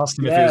reckon they asked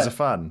him if he was a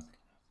fan?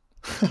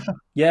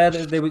 Yeah,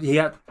 they were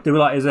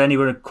like, is there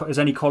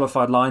any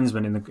qualified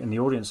linesman in the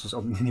audience in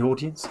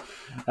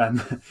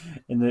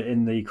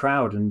the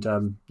crowd,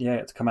 and yeah,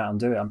 had to come out and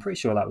do it. I'm pretty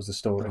sure that was the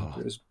story.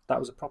 That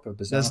was a proper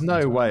bizarre. There's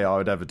no way I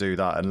would ever do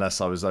that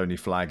unless I was only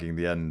flagging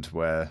the end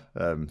where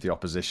the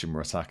opposition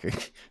were attacking.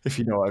 If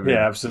you know what I mean.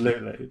 Yeah,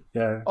 absolutely.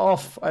 Yeah,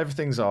 off.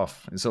 Everything's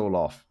off. It's all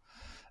off.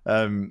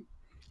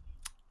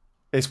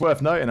 It's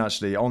worth noting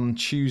actually on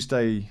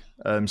Tuesday.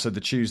 So the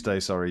Tuesday,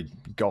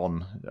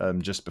 gone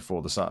just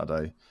before the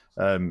Saturday.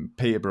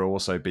 Peterborough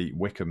also beat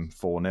Wickham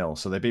 4-0.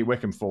 So they beat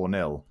Wickham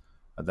 4-0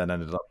 and then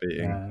ended up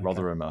beating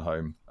Rotherham at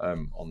home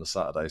on the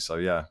Saturday. So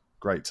yeah,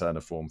 great turn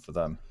of form for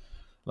them.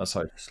 Let's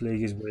hope. This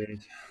league is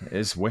weird. It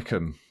is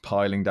Wickham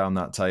piling down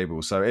that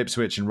table. So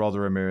Ipswich and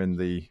Rotherham are in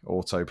the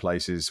auto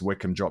places.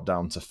 Wickham dropped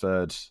down to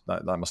third.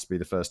 That must be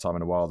the first time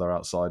in a while they're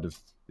outside of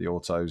the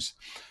autos.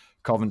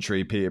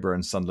 Coventry, Peterborough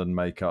and Sunderland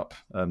make up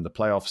the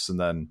playoffs, and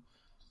then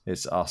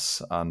it's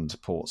us and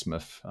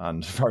Portsmouth,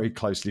 and very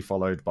closely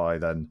followed by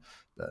then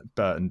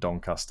Burton,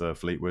 Doncaster,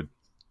 Fleetwood.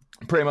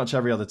 Pretty much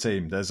every other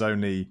team. There's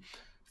only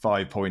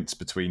 5 points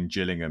between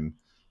Gillingham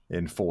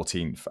in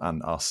 14th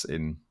and us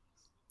in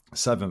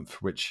 7th,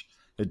 which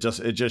it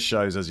just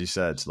shows, as you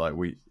said, like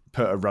we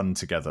put a run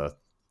together,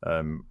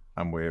 and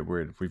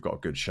we've got a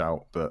good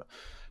shout, but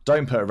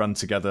don't put a run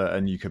together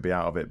and you could be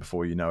out of it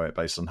before you know it,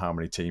 based on how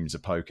many teams are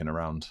poking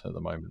around at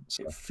the moment.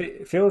 So.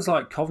 It feels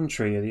like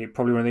Coventry are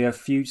probably one of the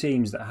few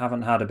teams that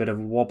haven't had a bit of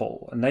a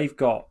wobble, and they've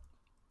got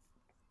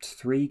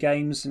 3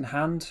 games in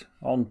hand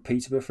on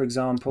Peterborough, for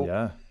example.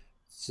 Yeah.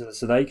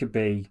 So they could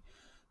be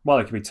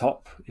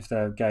top if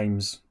their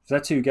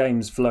 2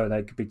 games flow.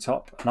 They could be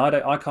top, and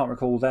I can't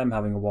recall them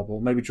having a wobble.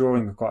 Maybe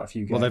drawing quite a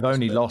few games. Well, they've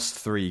only lost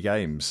 3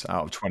 games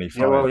out of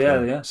 25.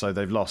 Yeah. So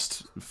they've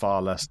lost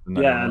far less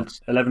than and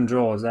 11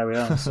 draws. There we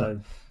are. So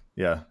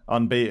yeah,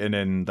 unbeaten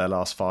in their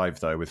last 5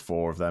 though, with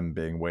 4 of them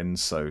being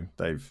wins. So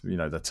they're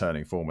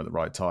turning form at the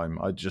right time.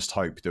 I just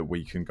hope that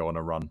we can go on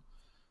a run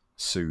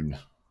soon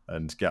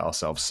and get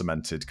ourselves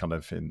cemented, kind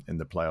of in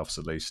the playoffs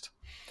at least.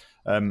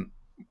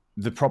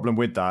 The problem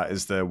with that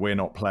is that we're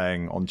not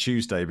playing on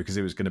Tuesday because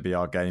it was going to be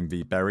our game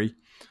v Bury.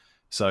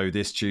 So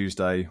this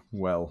Tuesday,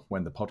 well,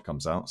 when the pod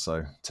comes out,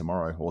 so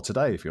tomorrow or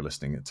today, if you're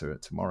listening to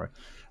it tomorrow,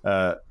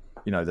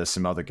 there's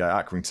some other game.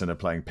 Accrington are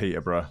playing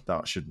Peterborough.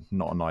 That should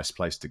not a nice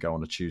place to go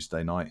on a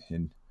Tuesday night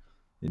in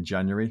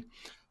January.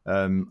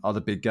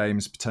 Other big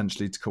games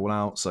potentially to call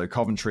out. So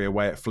Coventry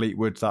away at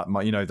Fleetwood. That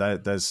might,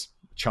 there's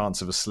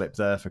chance of a slip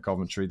there for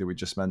Coventry that we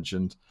just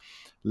mentioned.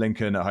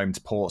 Lincoln at home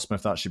to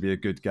Portsmouth. That should be a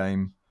good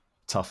game.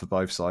 Tough for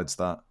both sides,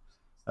 that.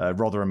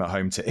 Rotherham at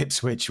home to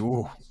Ipswich.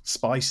 Ooh,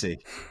 spicy.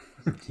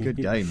 Good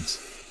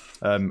games.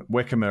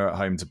 Wickham are at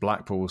home to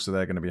Blackpool, so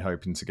they're going to be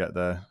hoping to get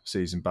their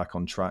season back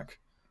on track.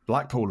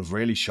 Blackpool have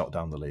really shot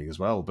down the league as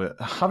well, but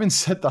having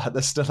said that,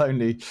 they're still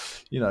only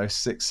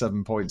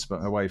 6-7 points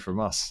away from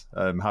us,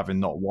 having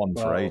not won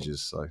for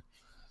ages. So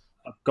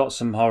I've got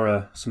some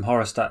horror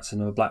stats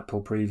in a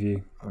Blackpool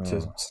preview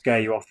to scare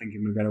you off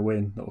thinking we're going to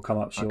win. That will come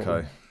up shortly.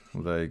 Okay.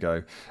 Well, there you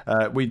go.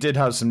 We did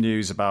have some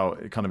news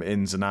about kind of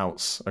ins and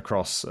outs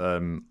across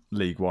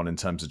League One in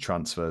terms of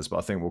transfers, but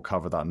I think we'll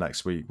cover that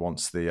next week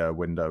once the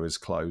window is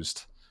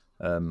closed.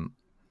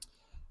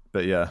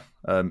 But yeah,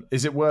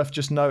 is it worth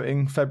just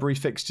noting February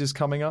fixtures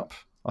coming up?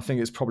 I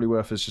think it's probably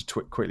worth us just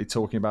quickly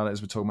talking about it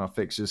as we're talking about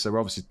fixtures. So we're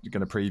obviously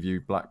going to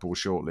preview Blackpool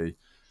shortly.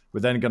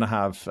 We're then going to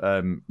have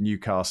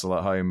Newcastle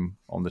at home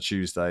on the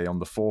Tuesday on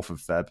the 4th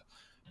of Feb,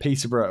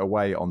 Peterborough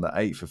away on the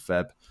 8th of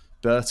Feb,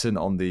 Burton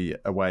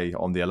away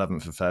on the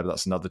 11th of Feb.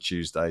 That's another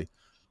Tuesday.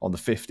 On the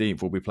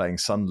 15th, we'll be playing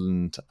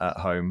Sunderland at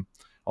home.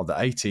 On the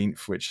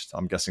 18th, which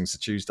I'm guessing is a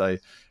Tuesday,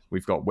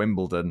 we've got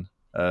Wimbledon.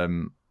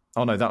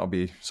 That'll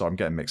be... Sorry, I'm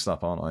getting mixed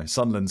up, aren't I?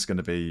 Sunderland's going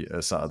to be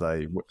a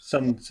Saturday.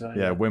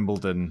 Yeah,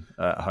 Wimbledon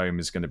at home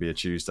is going to be a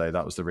Tuesday.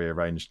 That was the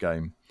rearranged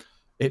game.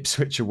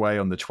 Ipswich away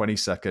on the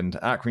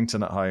 22nd,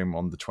 Accrington at home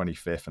on the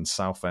 25th, and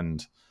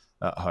Southend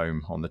at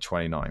home on the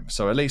 29th.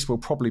 So at least we'll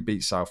probably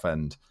beat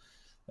Southend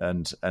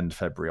and end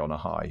February on a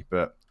high.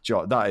 But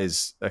that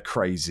is a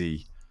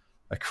crazy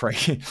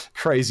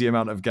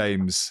amount of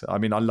games. I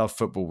mean, I love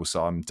football,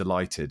 so I'm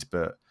delighted,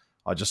 but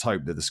I just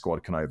hope that the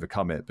squad can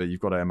overcome it. But you've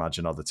got to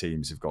imagine other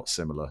teams have got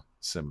similar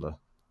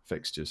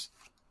fixtures.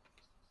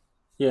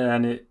 Yeah,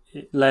 and it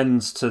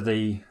lends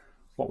to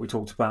what we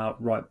talked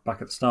about right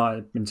back at the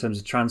start in terms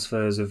of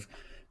transfers of,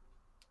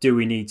 do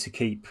we need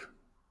to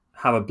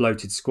have a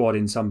bloated squad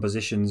in some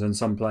positions and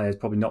some players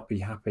probably not be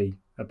happy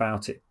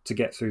about it to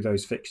get through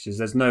those fixtures.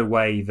 There's no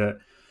way that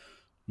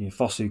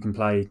Fosu can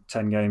play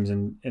 10 games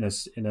in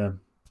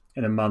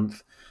a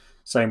month.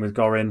 Same with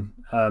Gorin.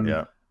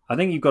 I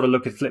think you've got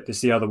to flip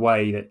this the other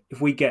way. That if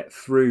we get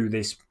through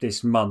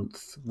this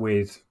month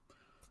with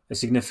a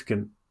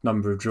significant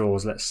number of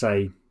draws, let's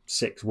say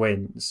 6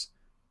 wins,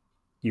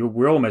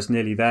 we're almost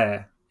nearly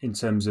there in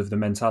terms of the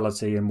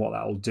mentality and what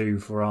that will do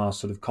for our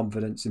sort of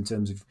confidence in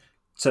terms of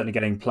certainly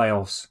getting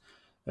playoffs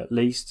at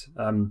least.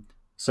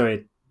 So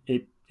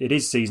it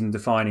is season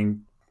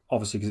defining,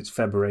 obviously, because it's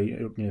February.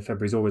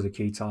 February is always a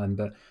key time,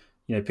 but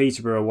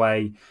Peterborough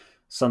away,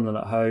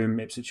 Sunderland at home,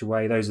 Ipswich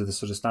away, those are the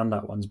sort of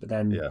standout ones. But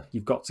then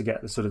you've got to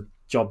get the sort of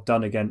job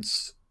done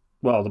against,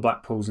 well, the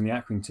Blackpools and the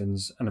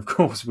Accringtons. And of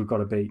course, we've got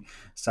to beat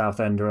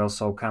Southend, or else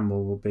Sol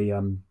Campbell will be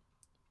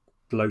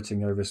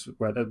gloating over us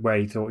where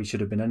he thought he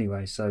should have been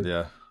anyway.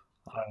 So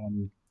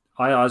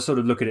I sort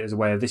of look at it as a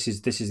way of this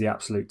is the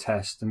absolute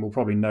test, and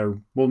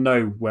we'll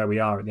know where we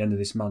are at the end of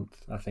this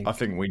month. I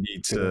think we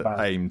need to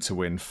aim to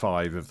win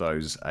 5 of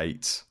those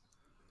 8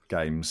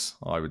 games,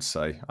 I would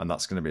say, and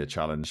that's going to be a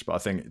challenge. But I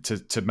think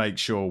to make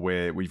sure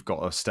we've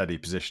got a steady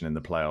position in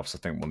the playoffs, I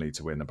think we'll need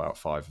to win about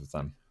 5 of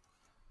them.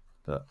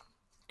 But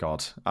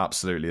God,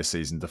 absolutely a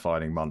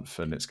season-defining month,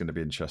 and it's going to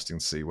be interesting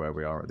to see where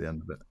we are at the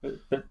end of it.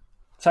 But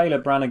Taylor,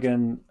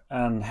 Brannigan,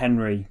 and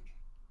Henry,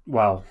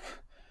 well,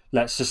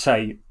 let's just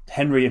say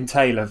Henry and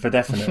Taylor for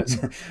definite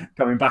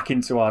coming back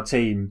into our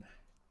team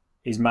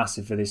is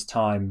massive for this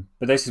time.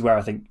 But this is where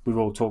I think we've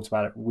all talked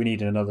about it. We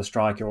need another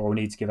striker, or we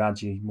need to give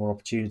Adji more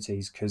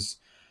opportunities, because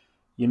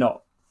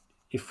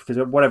if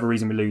for whatever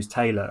reason we lose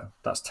Taylor,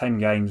 that's 10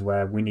 games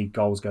where we need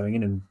goals going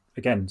in. And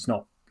again, it's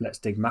not let's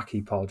dig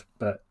Mackie pod,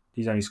 but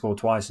he's only scored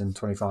twice in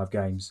 25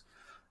 games.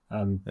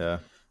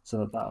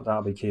 So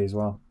that'll be key as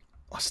well.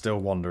 I still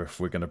wonder if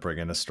we're going to bring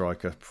in a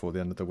striker before the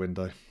end of the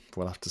window.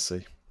 We'll have to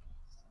see.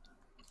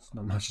 It's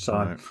not much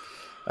time. Right.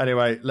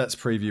 Anyway, let's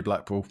preview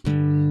Blackpool.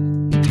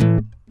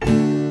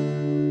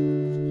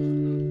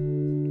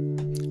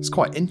 It's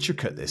quite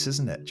intricate, this,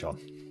 isn't it, John?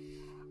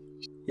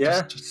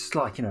 Yeah, just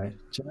like, me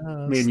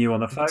and you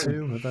on the phone.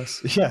 2 of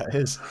us. Yeah, it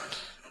is.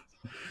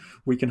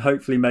 We can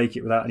hopefully make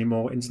it without any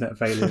more internet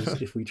failures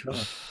if we try.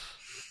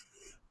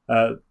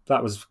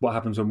 That was what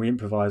happens when we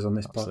improvise on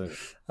this part.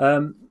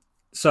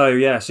 So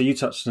you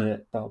touched on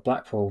it about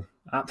Blackpool.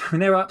 I mean,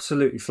 they were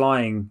absolutely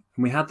flying.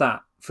 And we had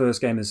that first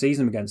game of the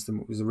season against them.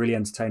 It was a really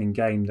entertaining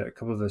game that a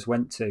couple of us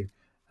went to,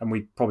 and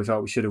we probably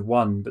felt we should have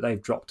won, but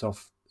they've dropped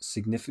off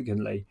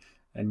significantly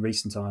in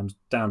recent times,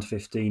 down to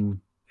 15.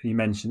 You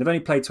mentioned they've only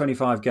played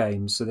 25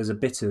 games, so there's a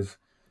bit of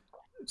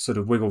sort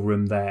of wiggle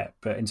room there.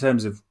 But in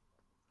terms of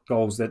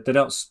goals, they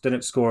don't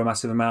score a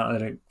massive amount, and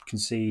they don't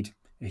concede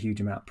a huge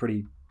amount.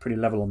 Pretty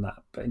level on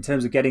that. But in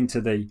terms of getting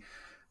to the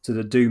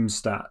doom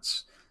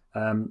stats,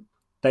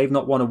 they've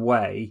not won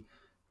away,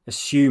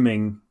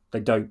 assuming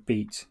they don't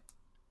beat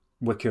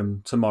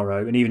Wycombe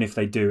tomorrow, and even if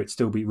they do, it'd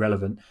still be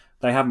relevant.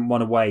 They haven't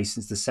won away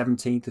since the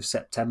 17th of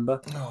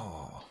September.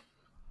 Oh,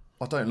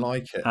 I don't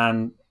like it.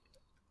 And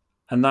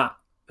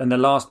the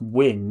last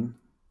win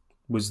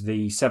was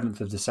the 7th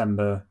of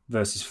December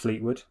versus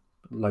Fleetwood,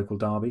 local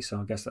derby,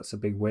 so I guess that's a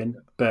big win.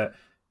 But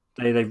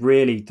they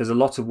really, there's a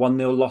lot of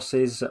 1-0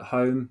 losses at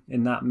home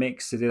in that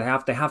mix. They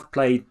have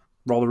played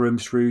Rotherham,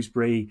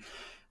 Shrewsbury.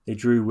 They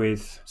drew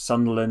with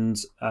Sunderland.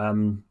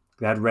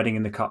 They had Reading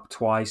in the Cup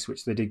twice,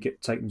 which they did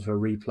take them to a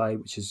replay,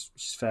 which is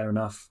fair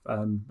enough.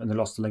 And they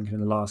lost to Lincoln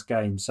in the last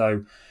game.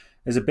 So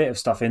there's a bit of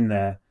stuff in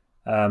there,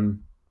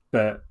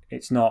 but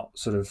it's not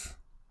sort of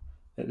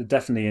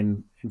definitely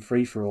in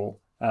free for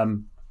all.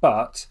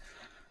 But,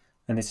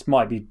 and this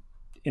might be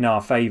in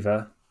our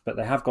favour, but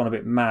they have gone a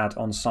bit mad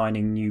on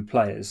signing new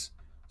players.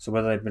 So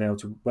whether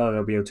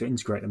they'll be able to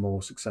integrate them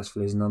more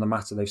successfully is another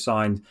matter. They've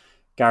signed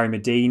Gary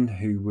Medine,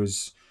 who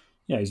was,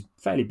 he's a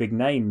fairly big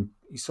name.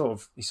 He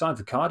signed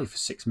for Cardiff for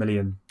 $6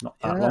 million not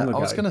that long ago. I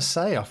was going to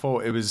say, I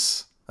thought it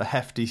was a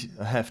hefty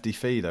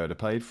fee they would have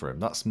paid for him.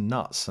 That's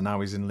nuts. And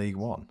now he's in League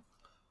One.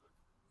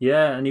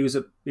 Yeah, and he was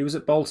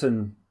at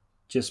Bolton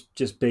just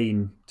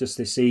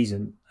this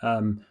season,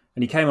 and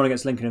he came on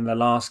against Lincoln in their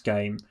last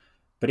game.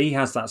 But he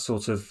has that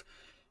sort of,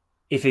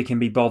 if he can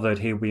be bothered,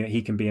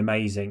 he can be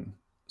amazing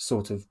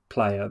sort of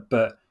player.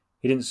 But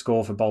he didn't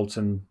score for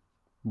Bolton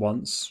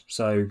once,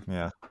 so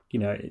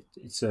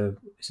it's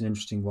an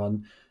interesting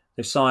one.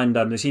 They've signed.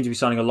 They seem to be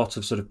signing a lot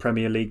of sort of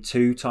Premier League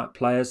 2 type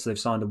players. So they've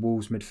signed a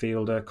Wolves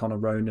midfielder, Conor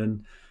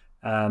Ronan.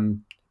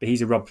 But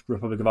he's a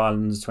Republic of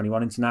Ireland's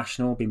 21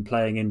 international, been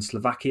playing in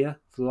Slovakia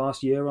for the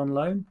last year on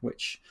loan,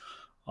 which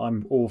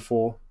I'm all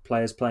for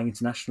players playing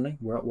internationally,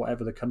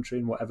 whatever the country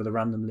and whatever the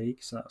random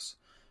league. So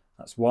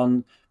that's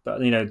one.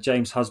 But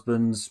James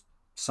Husbands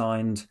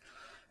signed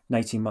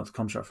an 18-month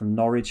contract from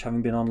Norwich,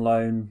 having been on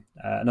loan.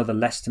 Another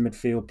Leicester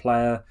midfield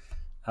player,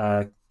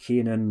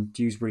 Kiernan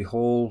Dewsbury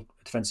Hall,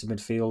 a defensive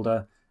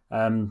midfielder.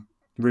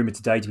 Rumoured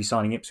today to be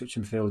signing Ipswich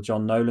midfielder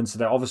John Nolan. So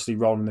they're obviously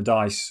rolling the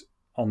dice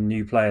on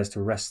new players to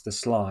arrest the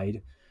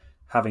slide,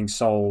 having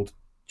sold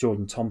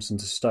Jordan Thompson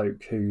to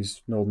Stoke,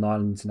 who's Northern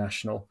Ireland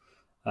international.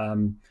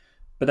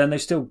 But then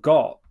they've still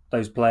got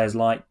those players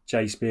like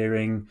Jay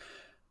Spearing,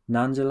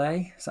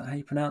 Nanjale, is that how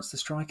you pronounce the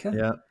striker?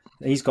 Yeah.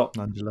 He's got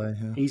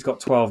Nanjale, yeah. He's got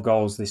 12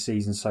 goals this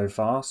season so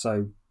far,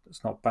 so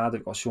It's not bad.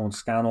 They've got Sean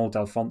Scannell,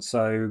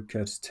 Delfonso,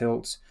 Curtis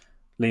Tilt.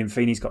 Liam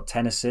Feeney's got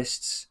 10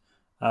 assists.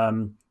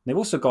 They've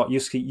also got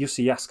Jussi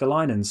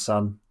Jaskalainen's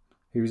son,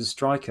 who's a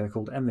striker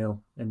called Emil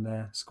in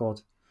their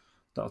squad.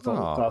 That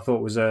I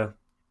thought was one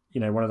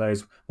of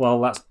those.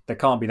 Well, there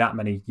can't be that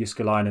many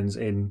Jaskalainens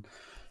in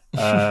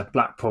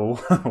Blackpool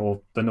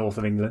or the north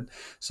of England,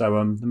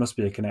 so there must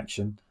be a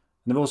connection. And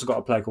they've also got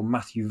a player called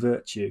Matthew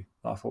Virtue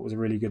that I thought was a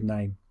really good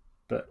name.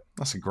 But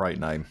that's a great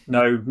name.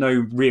 No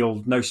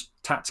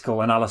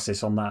tactical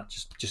analysis on that.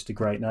 Just a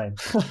great name.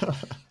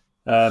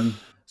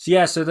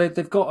 So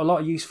they've got a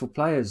lot of useful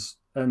players,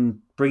 and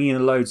bringing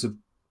in loads of,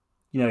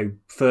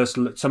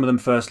 some of them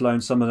first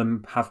loan, some of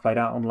them have played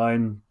out on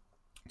loan,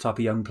 type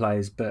of young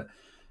players. But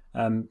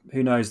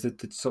who knows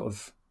that sort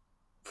of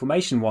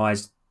formation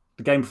wise,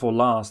 the game before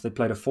last they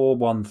played a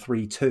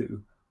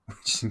 4-1-3-2,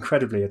 which is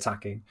incredibly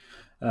attacking.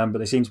 But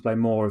they seem to play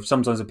more of.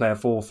 Sometimes they play a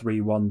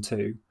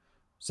 4-3-1-2.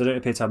 So they don't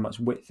appear to have much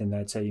width in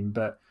their team,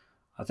 but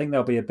I think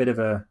there'll be a bit of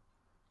a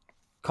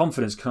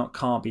confidence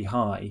can't be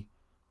high.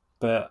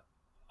 But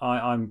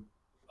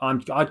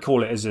I'd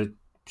call it as if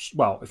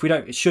we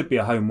don't, it should be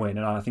a home win,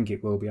 and I think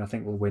it will be. I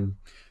think we'll win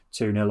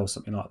 2-0 or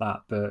something like that.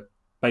 But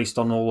based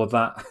on all of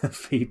that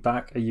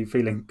feedback, are you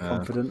feeling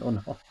confident or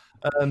not?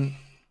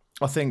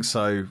 I think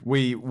so.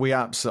 We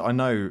absolutely. I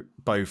know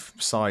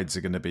both sides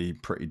are going to be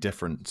pretty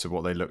different to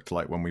what they looked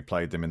like when we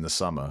played them in the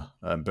summer,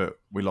 but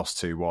we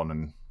lost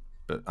 2-1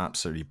 but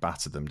absolutely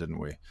battered them, didn't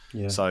we?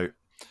 Yeah. So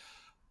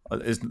I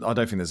don't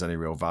think there's any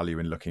real value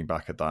in looking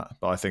back at that.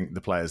 But I think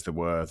the players that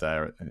were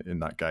there in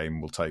that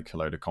game will take a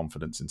load of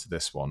confidence into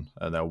this one,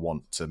 and they'll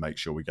want to make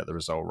sure we get the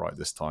result right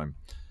this time.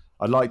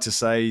 I'd like to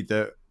say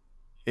that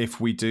if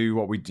we do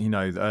what we,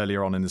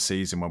 earlier on in the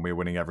season when we were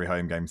winning every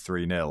home game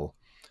 3-0,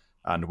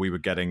 and we were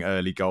getting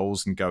early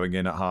goals and going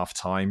in at half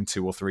time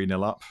 2 or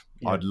 3-0 up,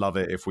 I'd love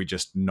it if we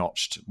just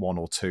notched 1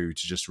 or 2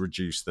 to just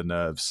reduce the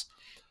nerves.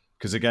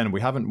 Because again, we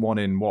haven't won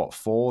in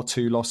 4,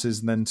 2 losses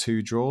and then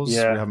 2 draws.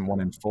 Yeah. We haven't won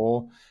in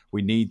 4.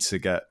 We need to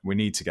get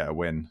a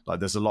win. Like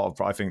there's a lot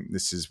of. I think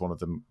this is one of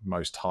the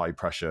most high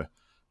pressure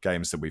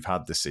games that we've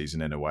had this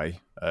season in a way.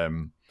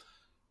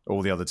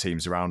 All the other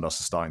teams around us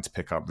are starting to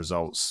pick up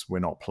results. We're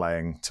not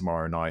playing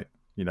tomorrow night.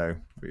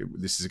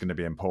 This is going to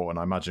be important.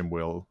 I imagine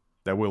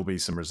there will be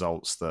some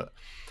results that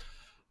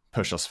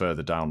push us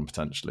further down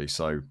potentially.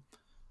 So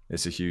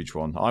it's a huge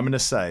one. I'm going to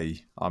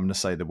say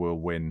that we'll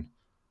win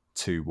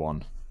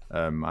 2-1.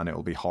 And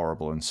it'll be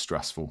horrible and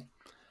stressful.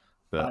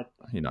 But,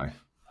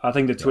 I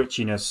think the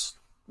twitchiness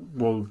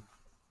will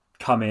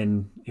come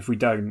in if we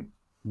don't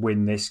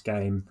win this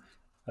game.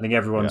 I think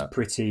everyone's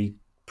pretty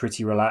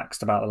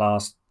relaxed about the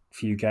last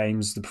few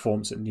games. The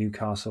performance at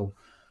Newcastle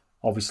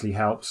obviously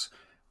helps.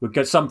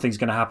 Something's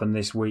going to happen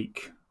this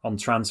week on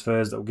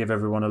transfers that will give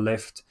everyone a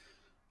lift.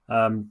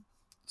 I'm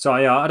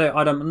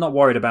not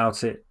worried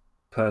about it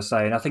per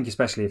se. And I think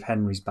especially if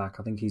Henry's back,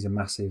 I think he's a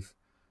massive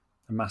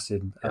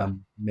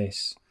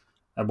miss.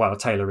 Well,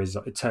 Taylor is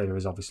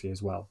obviously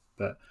as well,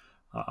 but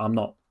I'm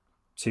not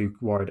too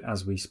worried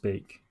as we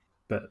speak.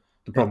 But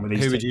the problem with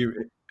these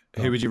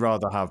who would you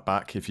rather have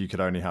back if you could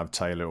only have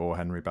Taylor or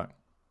Henry back?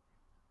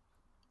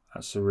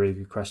 That's a really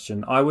good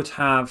question. I'd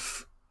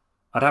have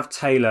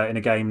Taylor in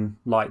a game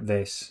like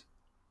this,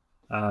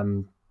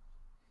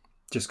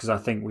 just because I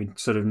think we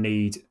sort of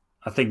need.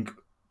 I think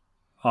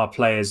our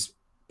players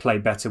play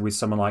better with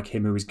someone like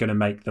him who is going to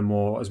make the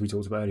more, as we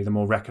talked about earlier, the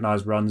more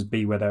recognised runs,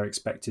 be where they're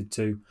expected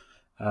to.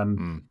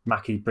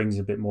 Mackie brings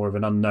a bit more of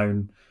an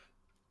unknown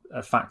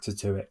factor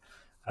to it,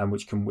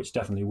 which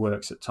definitely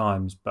works at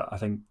times. But I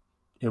think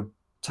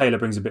Taylor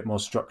brings a bit more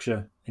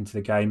structure into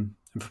the game.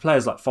 And for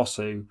players like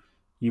Fosu,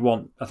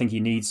 I think he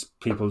needs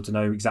people to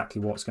know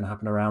exactly what's going to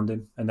happen around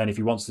him. And then if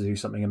he wants to do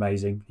something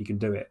amazing, he can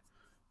do it.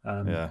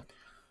 But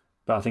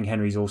I think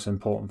Henry's also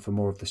important for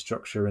more of the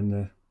structure in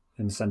the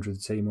centre of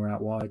the team or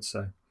out wide.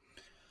 So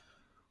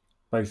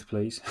both,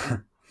 please.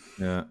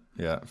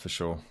 Yeah, for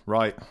sure.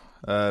 Right.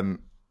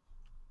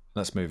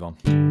 Let's move on.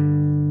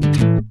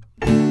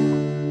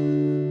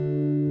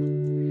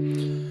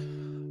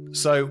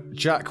 So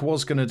Jack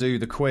was going to do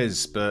the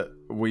quiz, but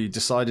we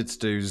decided to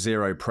do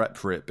zero prep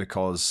for it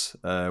because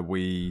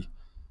we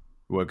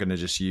were going to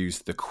just use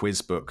the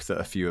quiz book that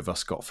a few of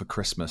us got for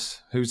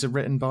Christmas. Who's it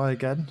written by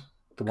again?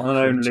 The one and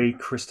only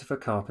Christopher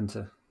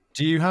Carpenter.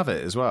 Do you have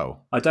it as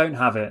well? I don't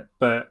have it,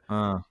 but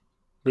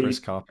Chris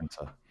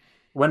Carpenter.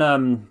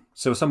 When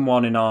so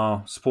someone in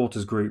our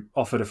supporters group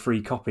offered a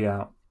free copy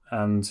out,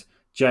 and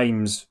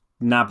James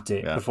nabbed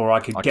it before I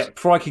could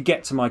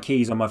get to my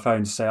keys on my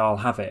phone to say I'll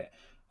have it.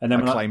 And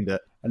then I claimed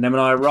it. And then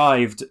when I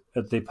arrived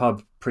at the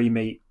pub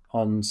pre-meet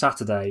on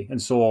Saturday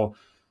and saw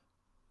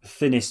the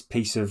thinnest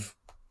piece of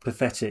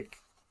pathetic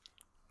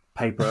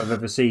paper I've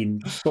ever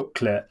seen,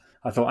 booklet,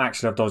 I thought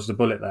actually I've dodged a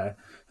bullet there,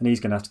 and he's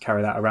going to have to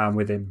carry that around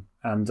with him.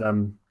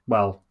 And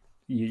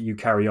you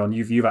carry on.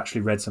 You've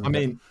actually read something. I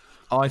mean,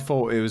 I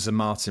thought it was a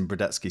Martin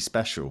Brodetsky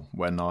special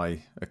when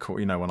I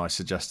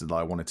suggested that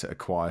I wanted to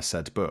acquire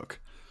said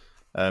book.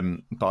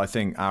 But I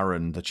think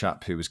Aaron, the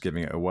chap who was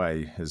giving it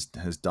away, has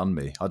done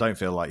me. I don't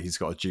feel like he's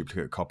got a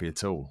duplicate copy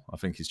at all. I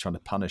think he's trying to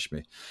punish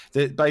me.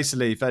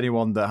 Basically, if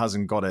anyone that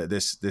hasn't got it,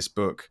 this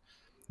book,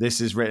 this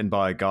is written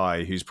by a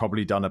guy who's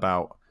probably done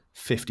about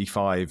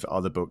 55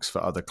 other books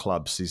for other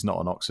clubs. He's not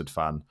an Oxford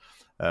fan.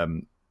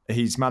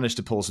 He's managed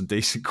to pull some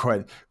decent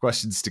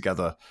questions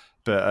together.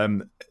 But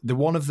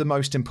one of the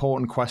most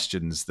important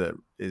questions that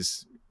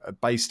is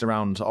based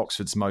around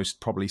Oxford's most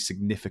probably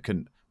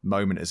significant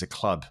moment as a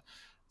club,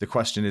 the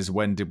question is,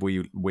 when did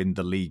we win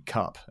the League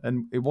Cup?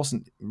 And it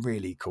wasn't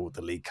really called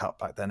the League Cup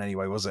back then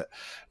anyway, was it?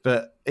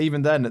 But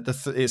even then,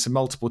 it's a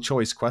multiple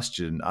choice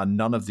question, and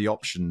none of the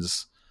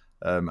options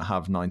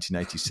have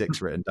 1986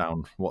 written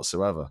down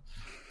whatsoever.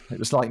 It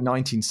was like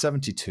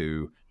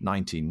 1972,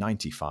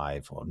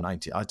 1995, or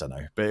 90, I don't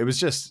know. But it was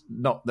just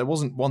not, there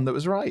wasn't one that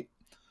was right.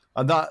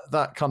 And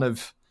that kind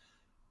of,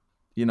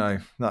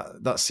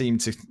 that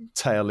seemed to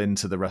tail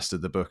into the rest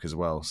of the book as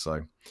well.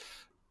 So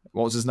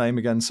what was his name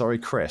again? Sorry,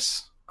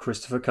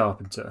 Christopher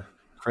Carpenter.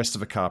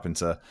 Christopher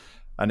Carpenter.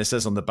 And it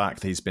says on the back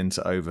that he's been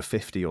to over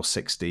 50 or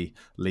 60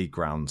 league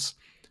grounds.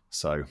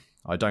 So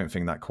I don't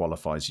think that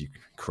qualifies you,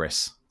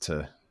 Chris,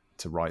 to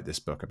write this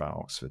book about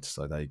Oxford.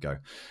 So there you go.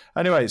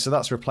 Anyway, so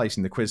that's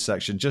replacing the quiz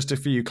section. Just a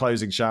few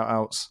closing shout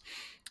outs.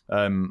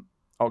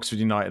 Oxford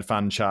United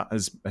fan chat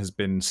has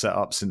been set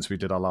up since we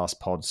did our last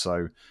pod.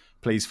 So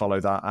please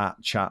follow that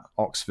at Chat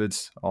Oxford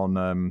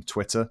on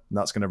Twitter. And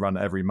that's going to run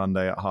every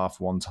Monday at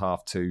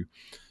 1:30 to 2:30.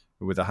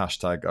 With a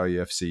hashtag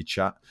OUFC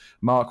chat.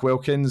 Mark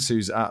Wilkins,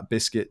 who's at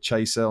Biscuit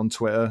Chaser on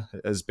Twitter,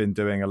 has been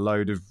doing a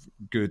load of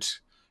good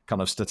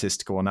kind of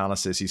statistical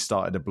analysis. He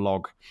started a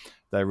blog.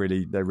 They're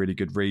really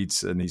good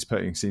reads, and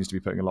seems to be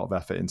putting a lot of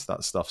effort into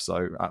that stuff.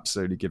 So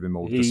absolutely give him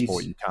all the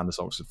support you can as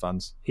Oxford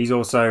fans. He's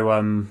also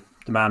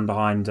the man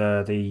behind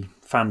the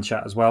fan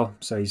chat as well.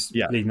 So he's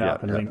leading that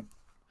up, and I think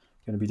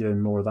going to be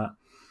doing more of that.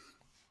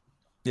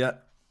 Yeah.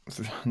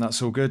 And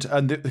that's all good.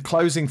 And the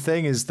closing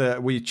thing is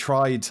that we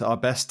tried our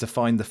best to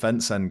find the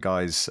fence end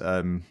guys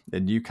in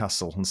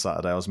Newcastle on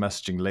Saturday. I was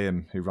messaging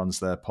Liam, who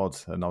runs their pod,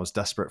 and I was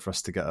desperate for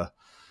us to get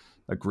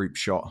a group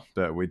shot,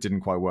 but we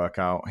didn't quite work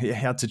out. He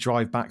had to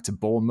drive back to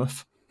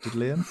Bournemouth, did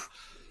Liam?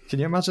 Can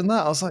you imagine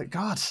that? I was like,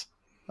 God,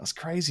 that's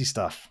crazy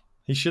stuff.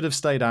 He should have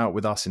stayed out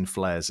with us in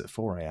flares at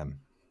 4 a.m.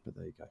 But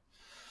there you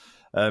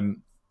go.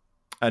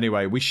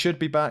 Anyway, we should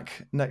be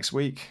back next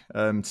week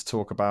to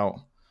talk about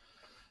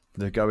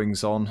the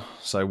goings on.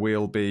 So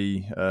we'll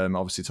be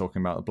obviously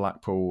talking about the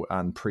Blackpool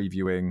and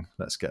previewing.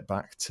 Let's get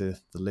back to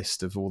the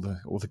list of all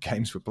the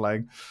games we're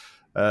playing.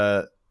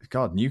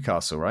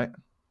 Newcastle, right?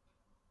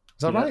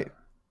 Is that right?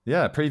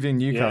 Yeah, previewing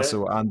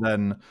Newcastle and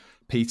then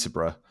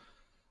Peterborough.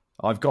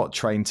 I've got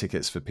train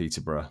tickets for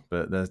Peterborough,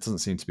 but there doesn't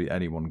seem to be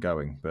anyone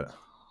going. But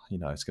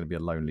it's going to be a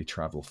lonely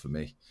travel for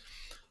me.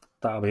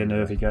 That'll be a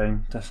nervy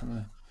game,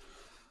 definitely.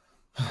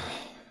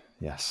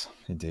 Yes,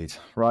 indeed.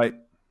 Right.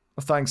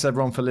 Well, thanks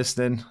everyone for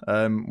listening.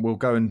 We'll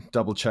go and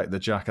double check that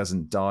Jack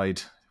hasn't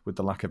died with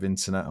the lack of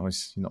internet.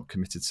 He's not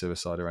committed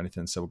suicide or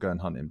anything, so we'll go and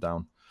hunt him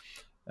down.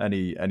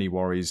 Any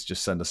worries,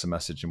 just send us a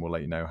message and we'll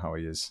let you know how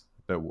he is.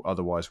 But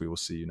otherwise, we will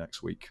see you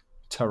next week.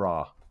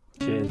 Ta-ra.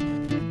 Cheers.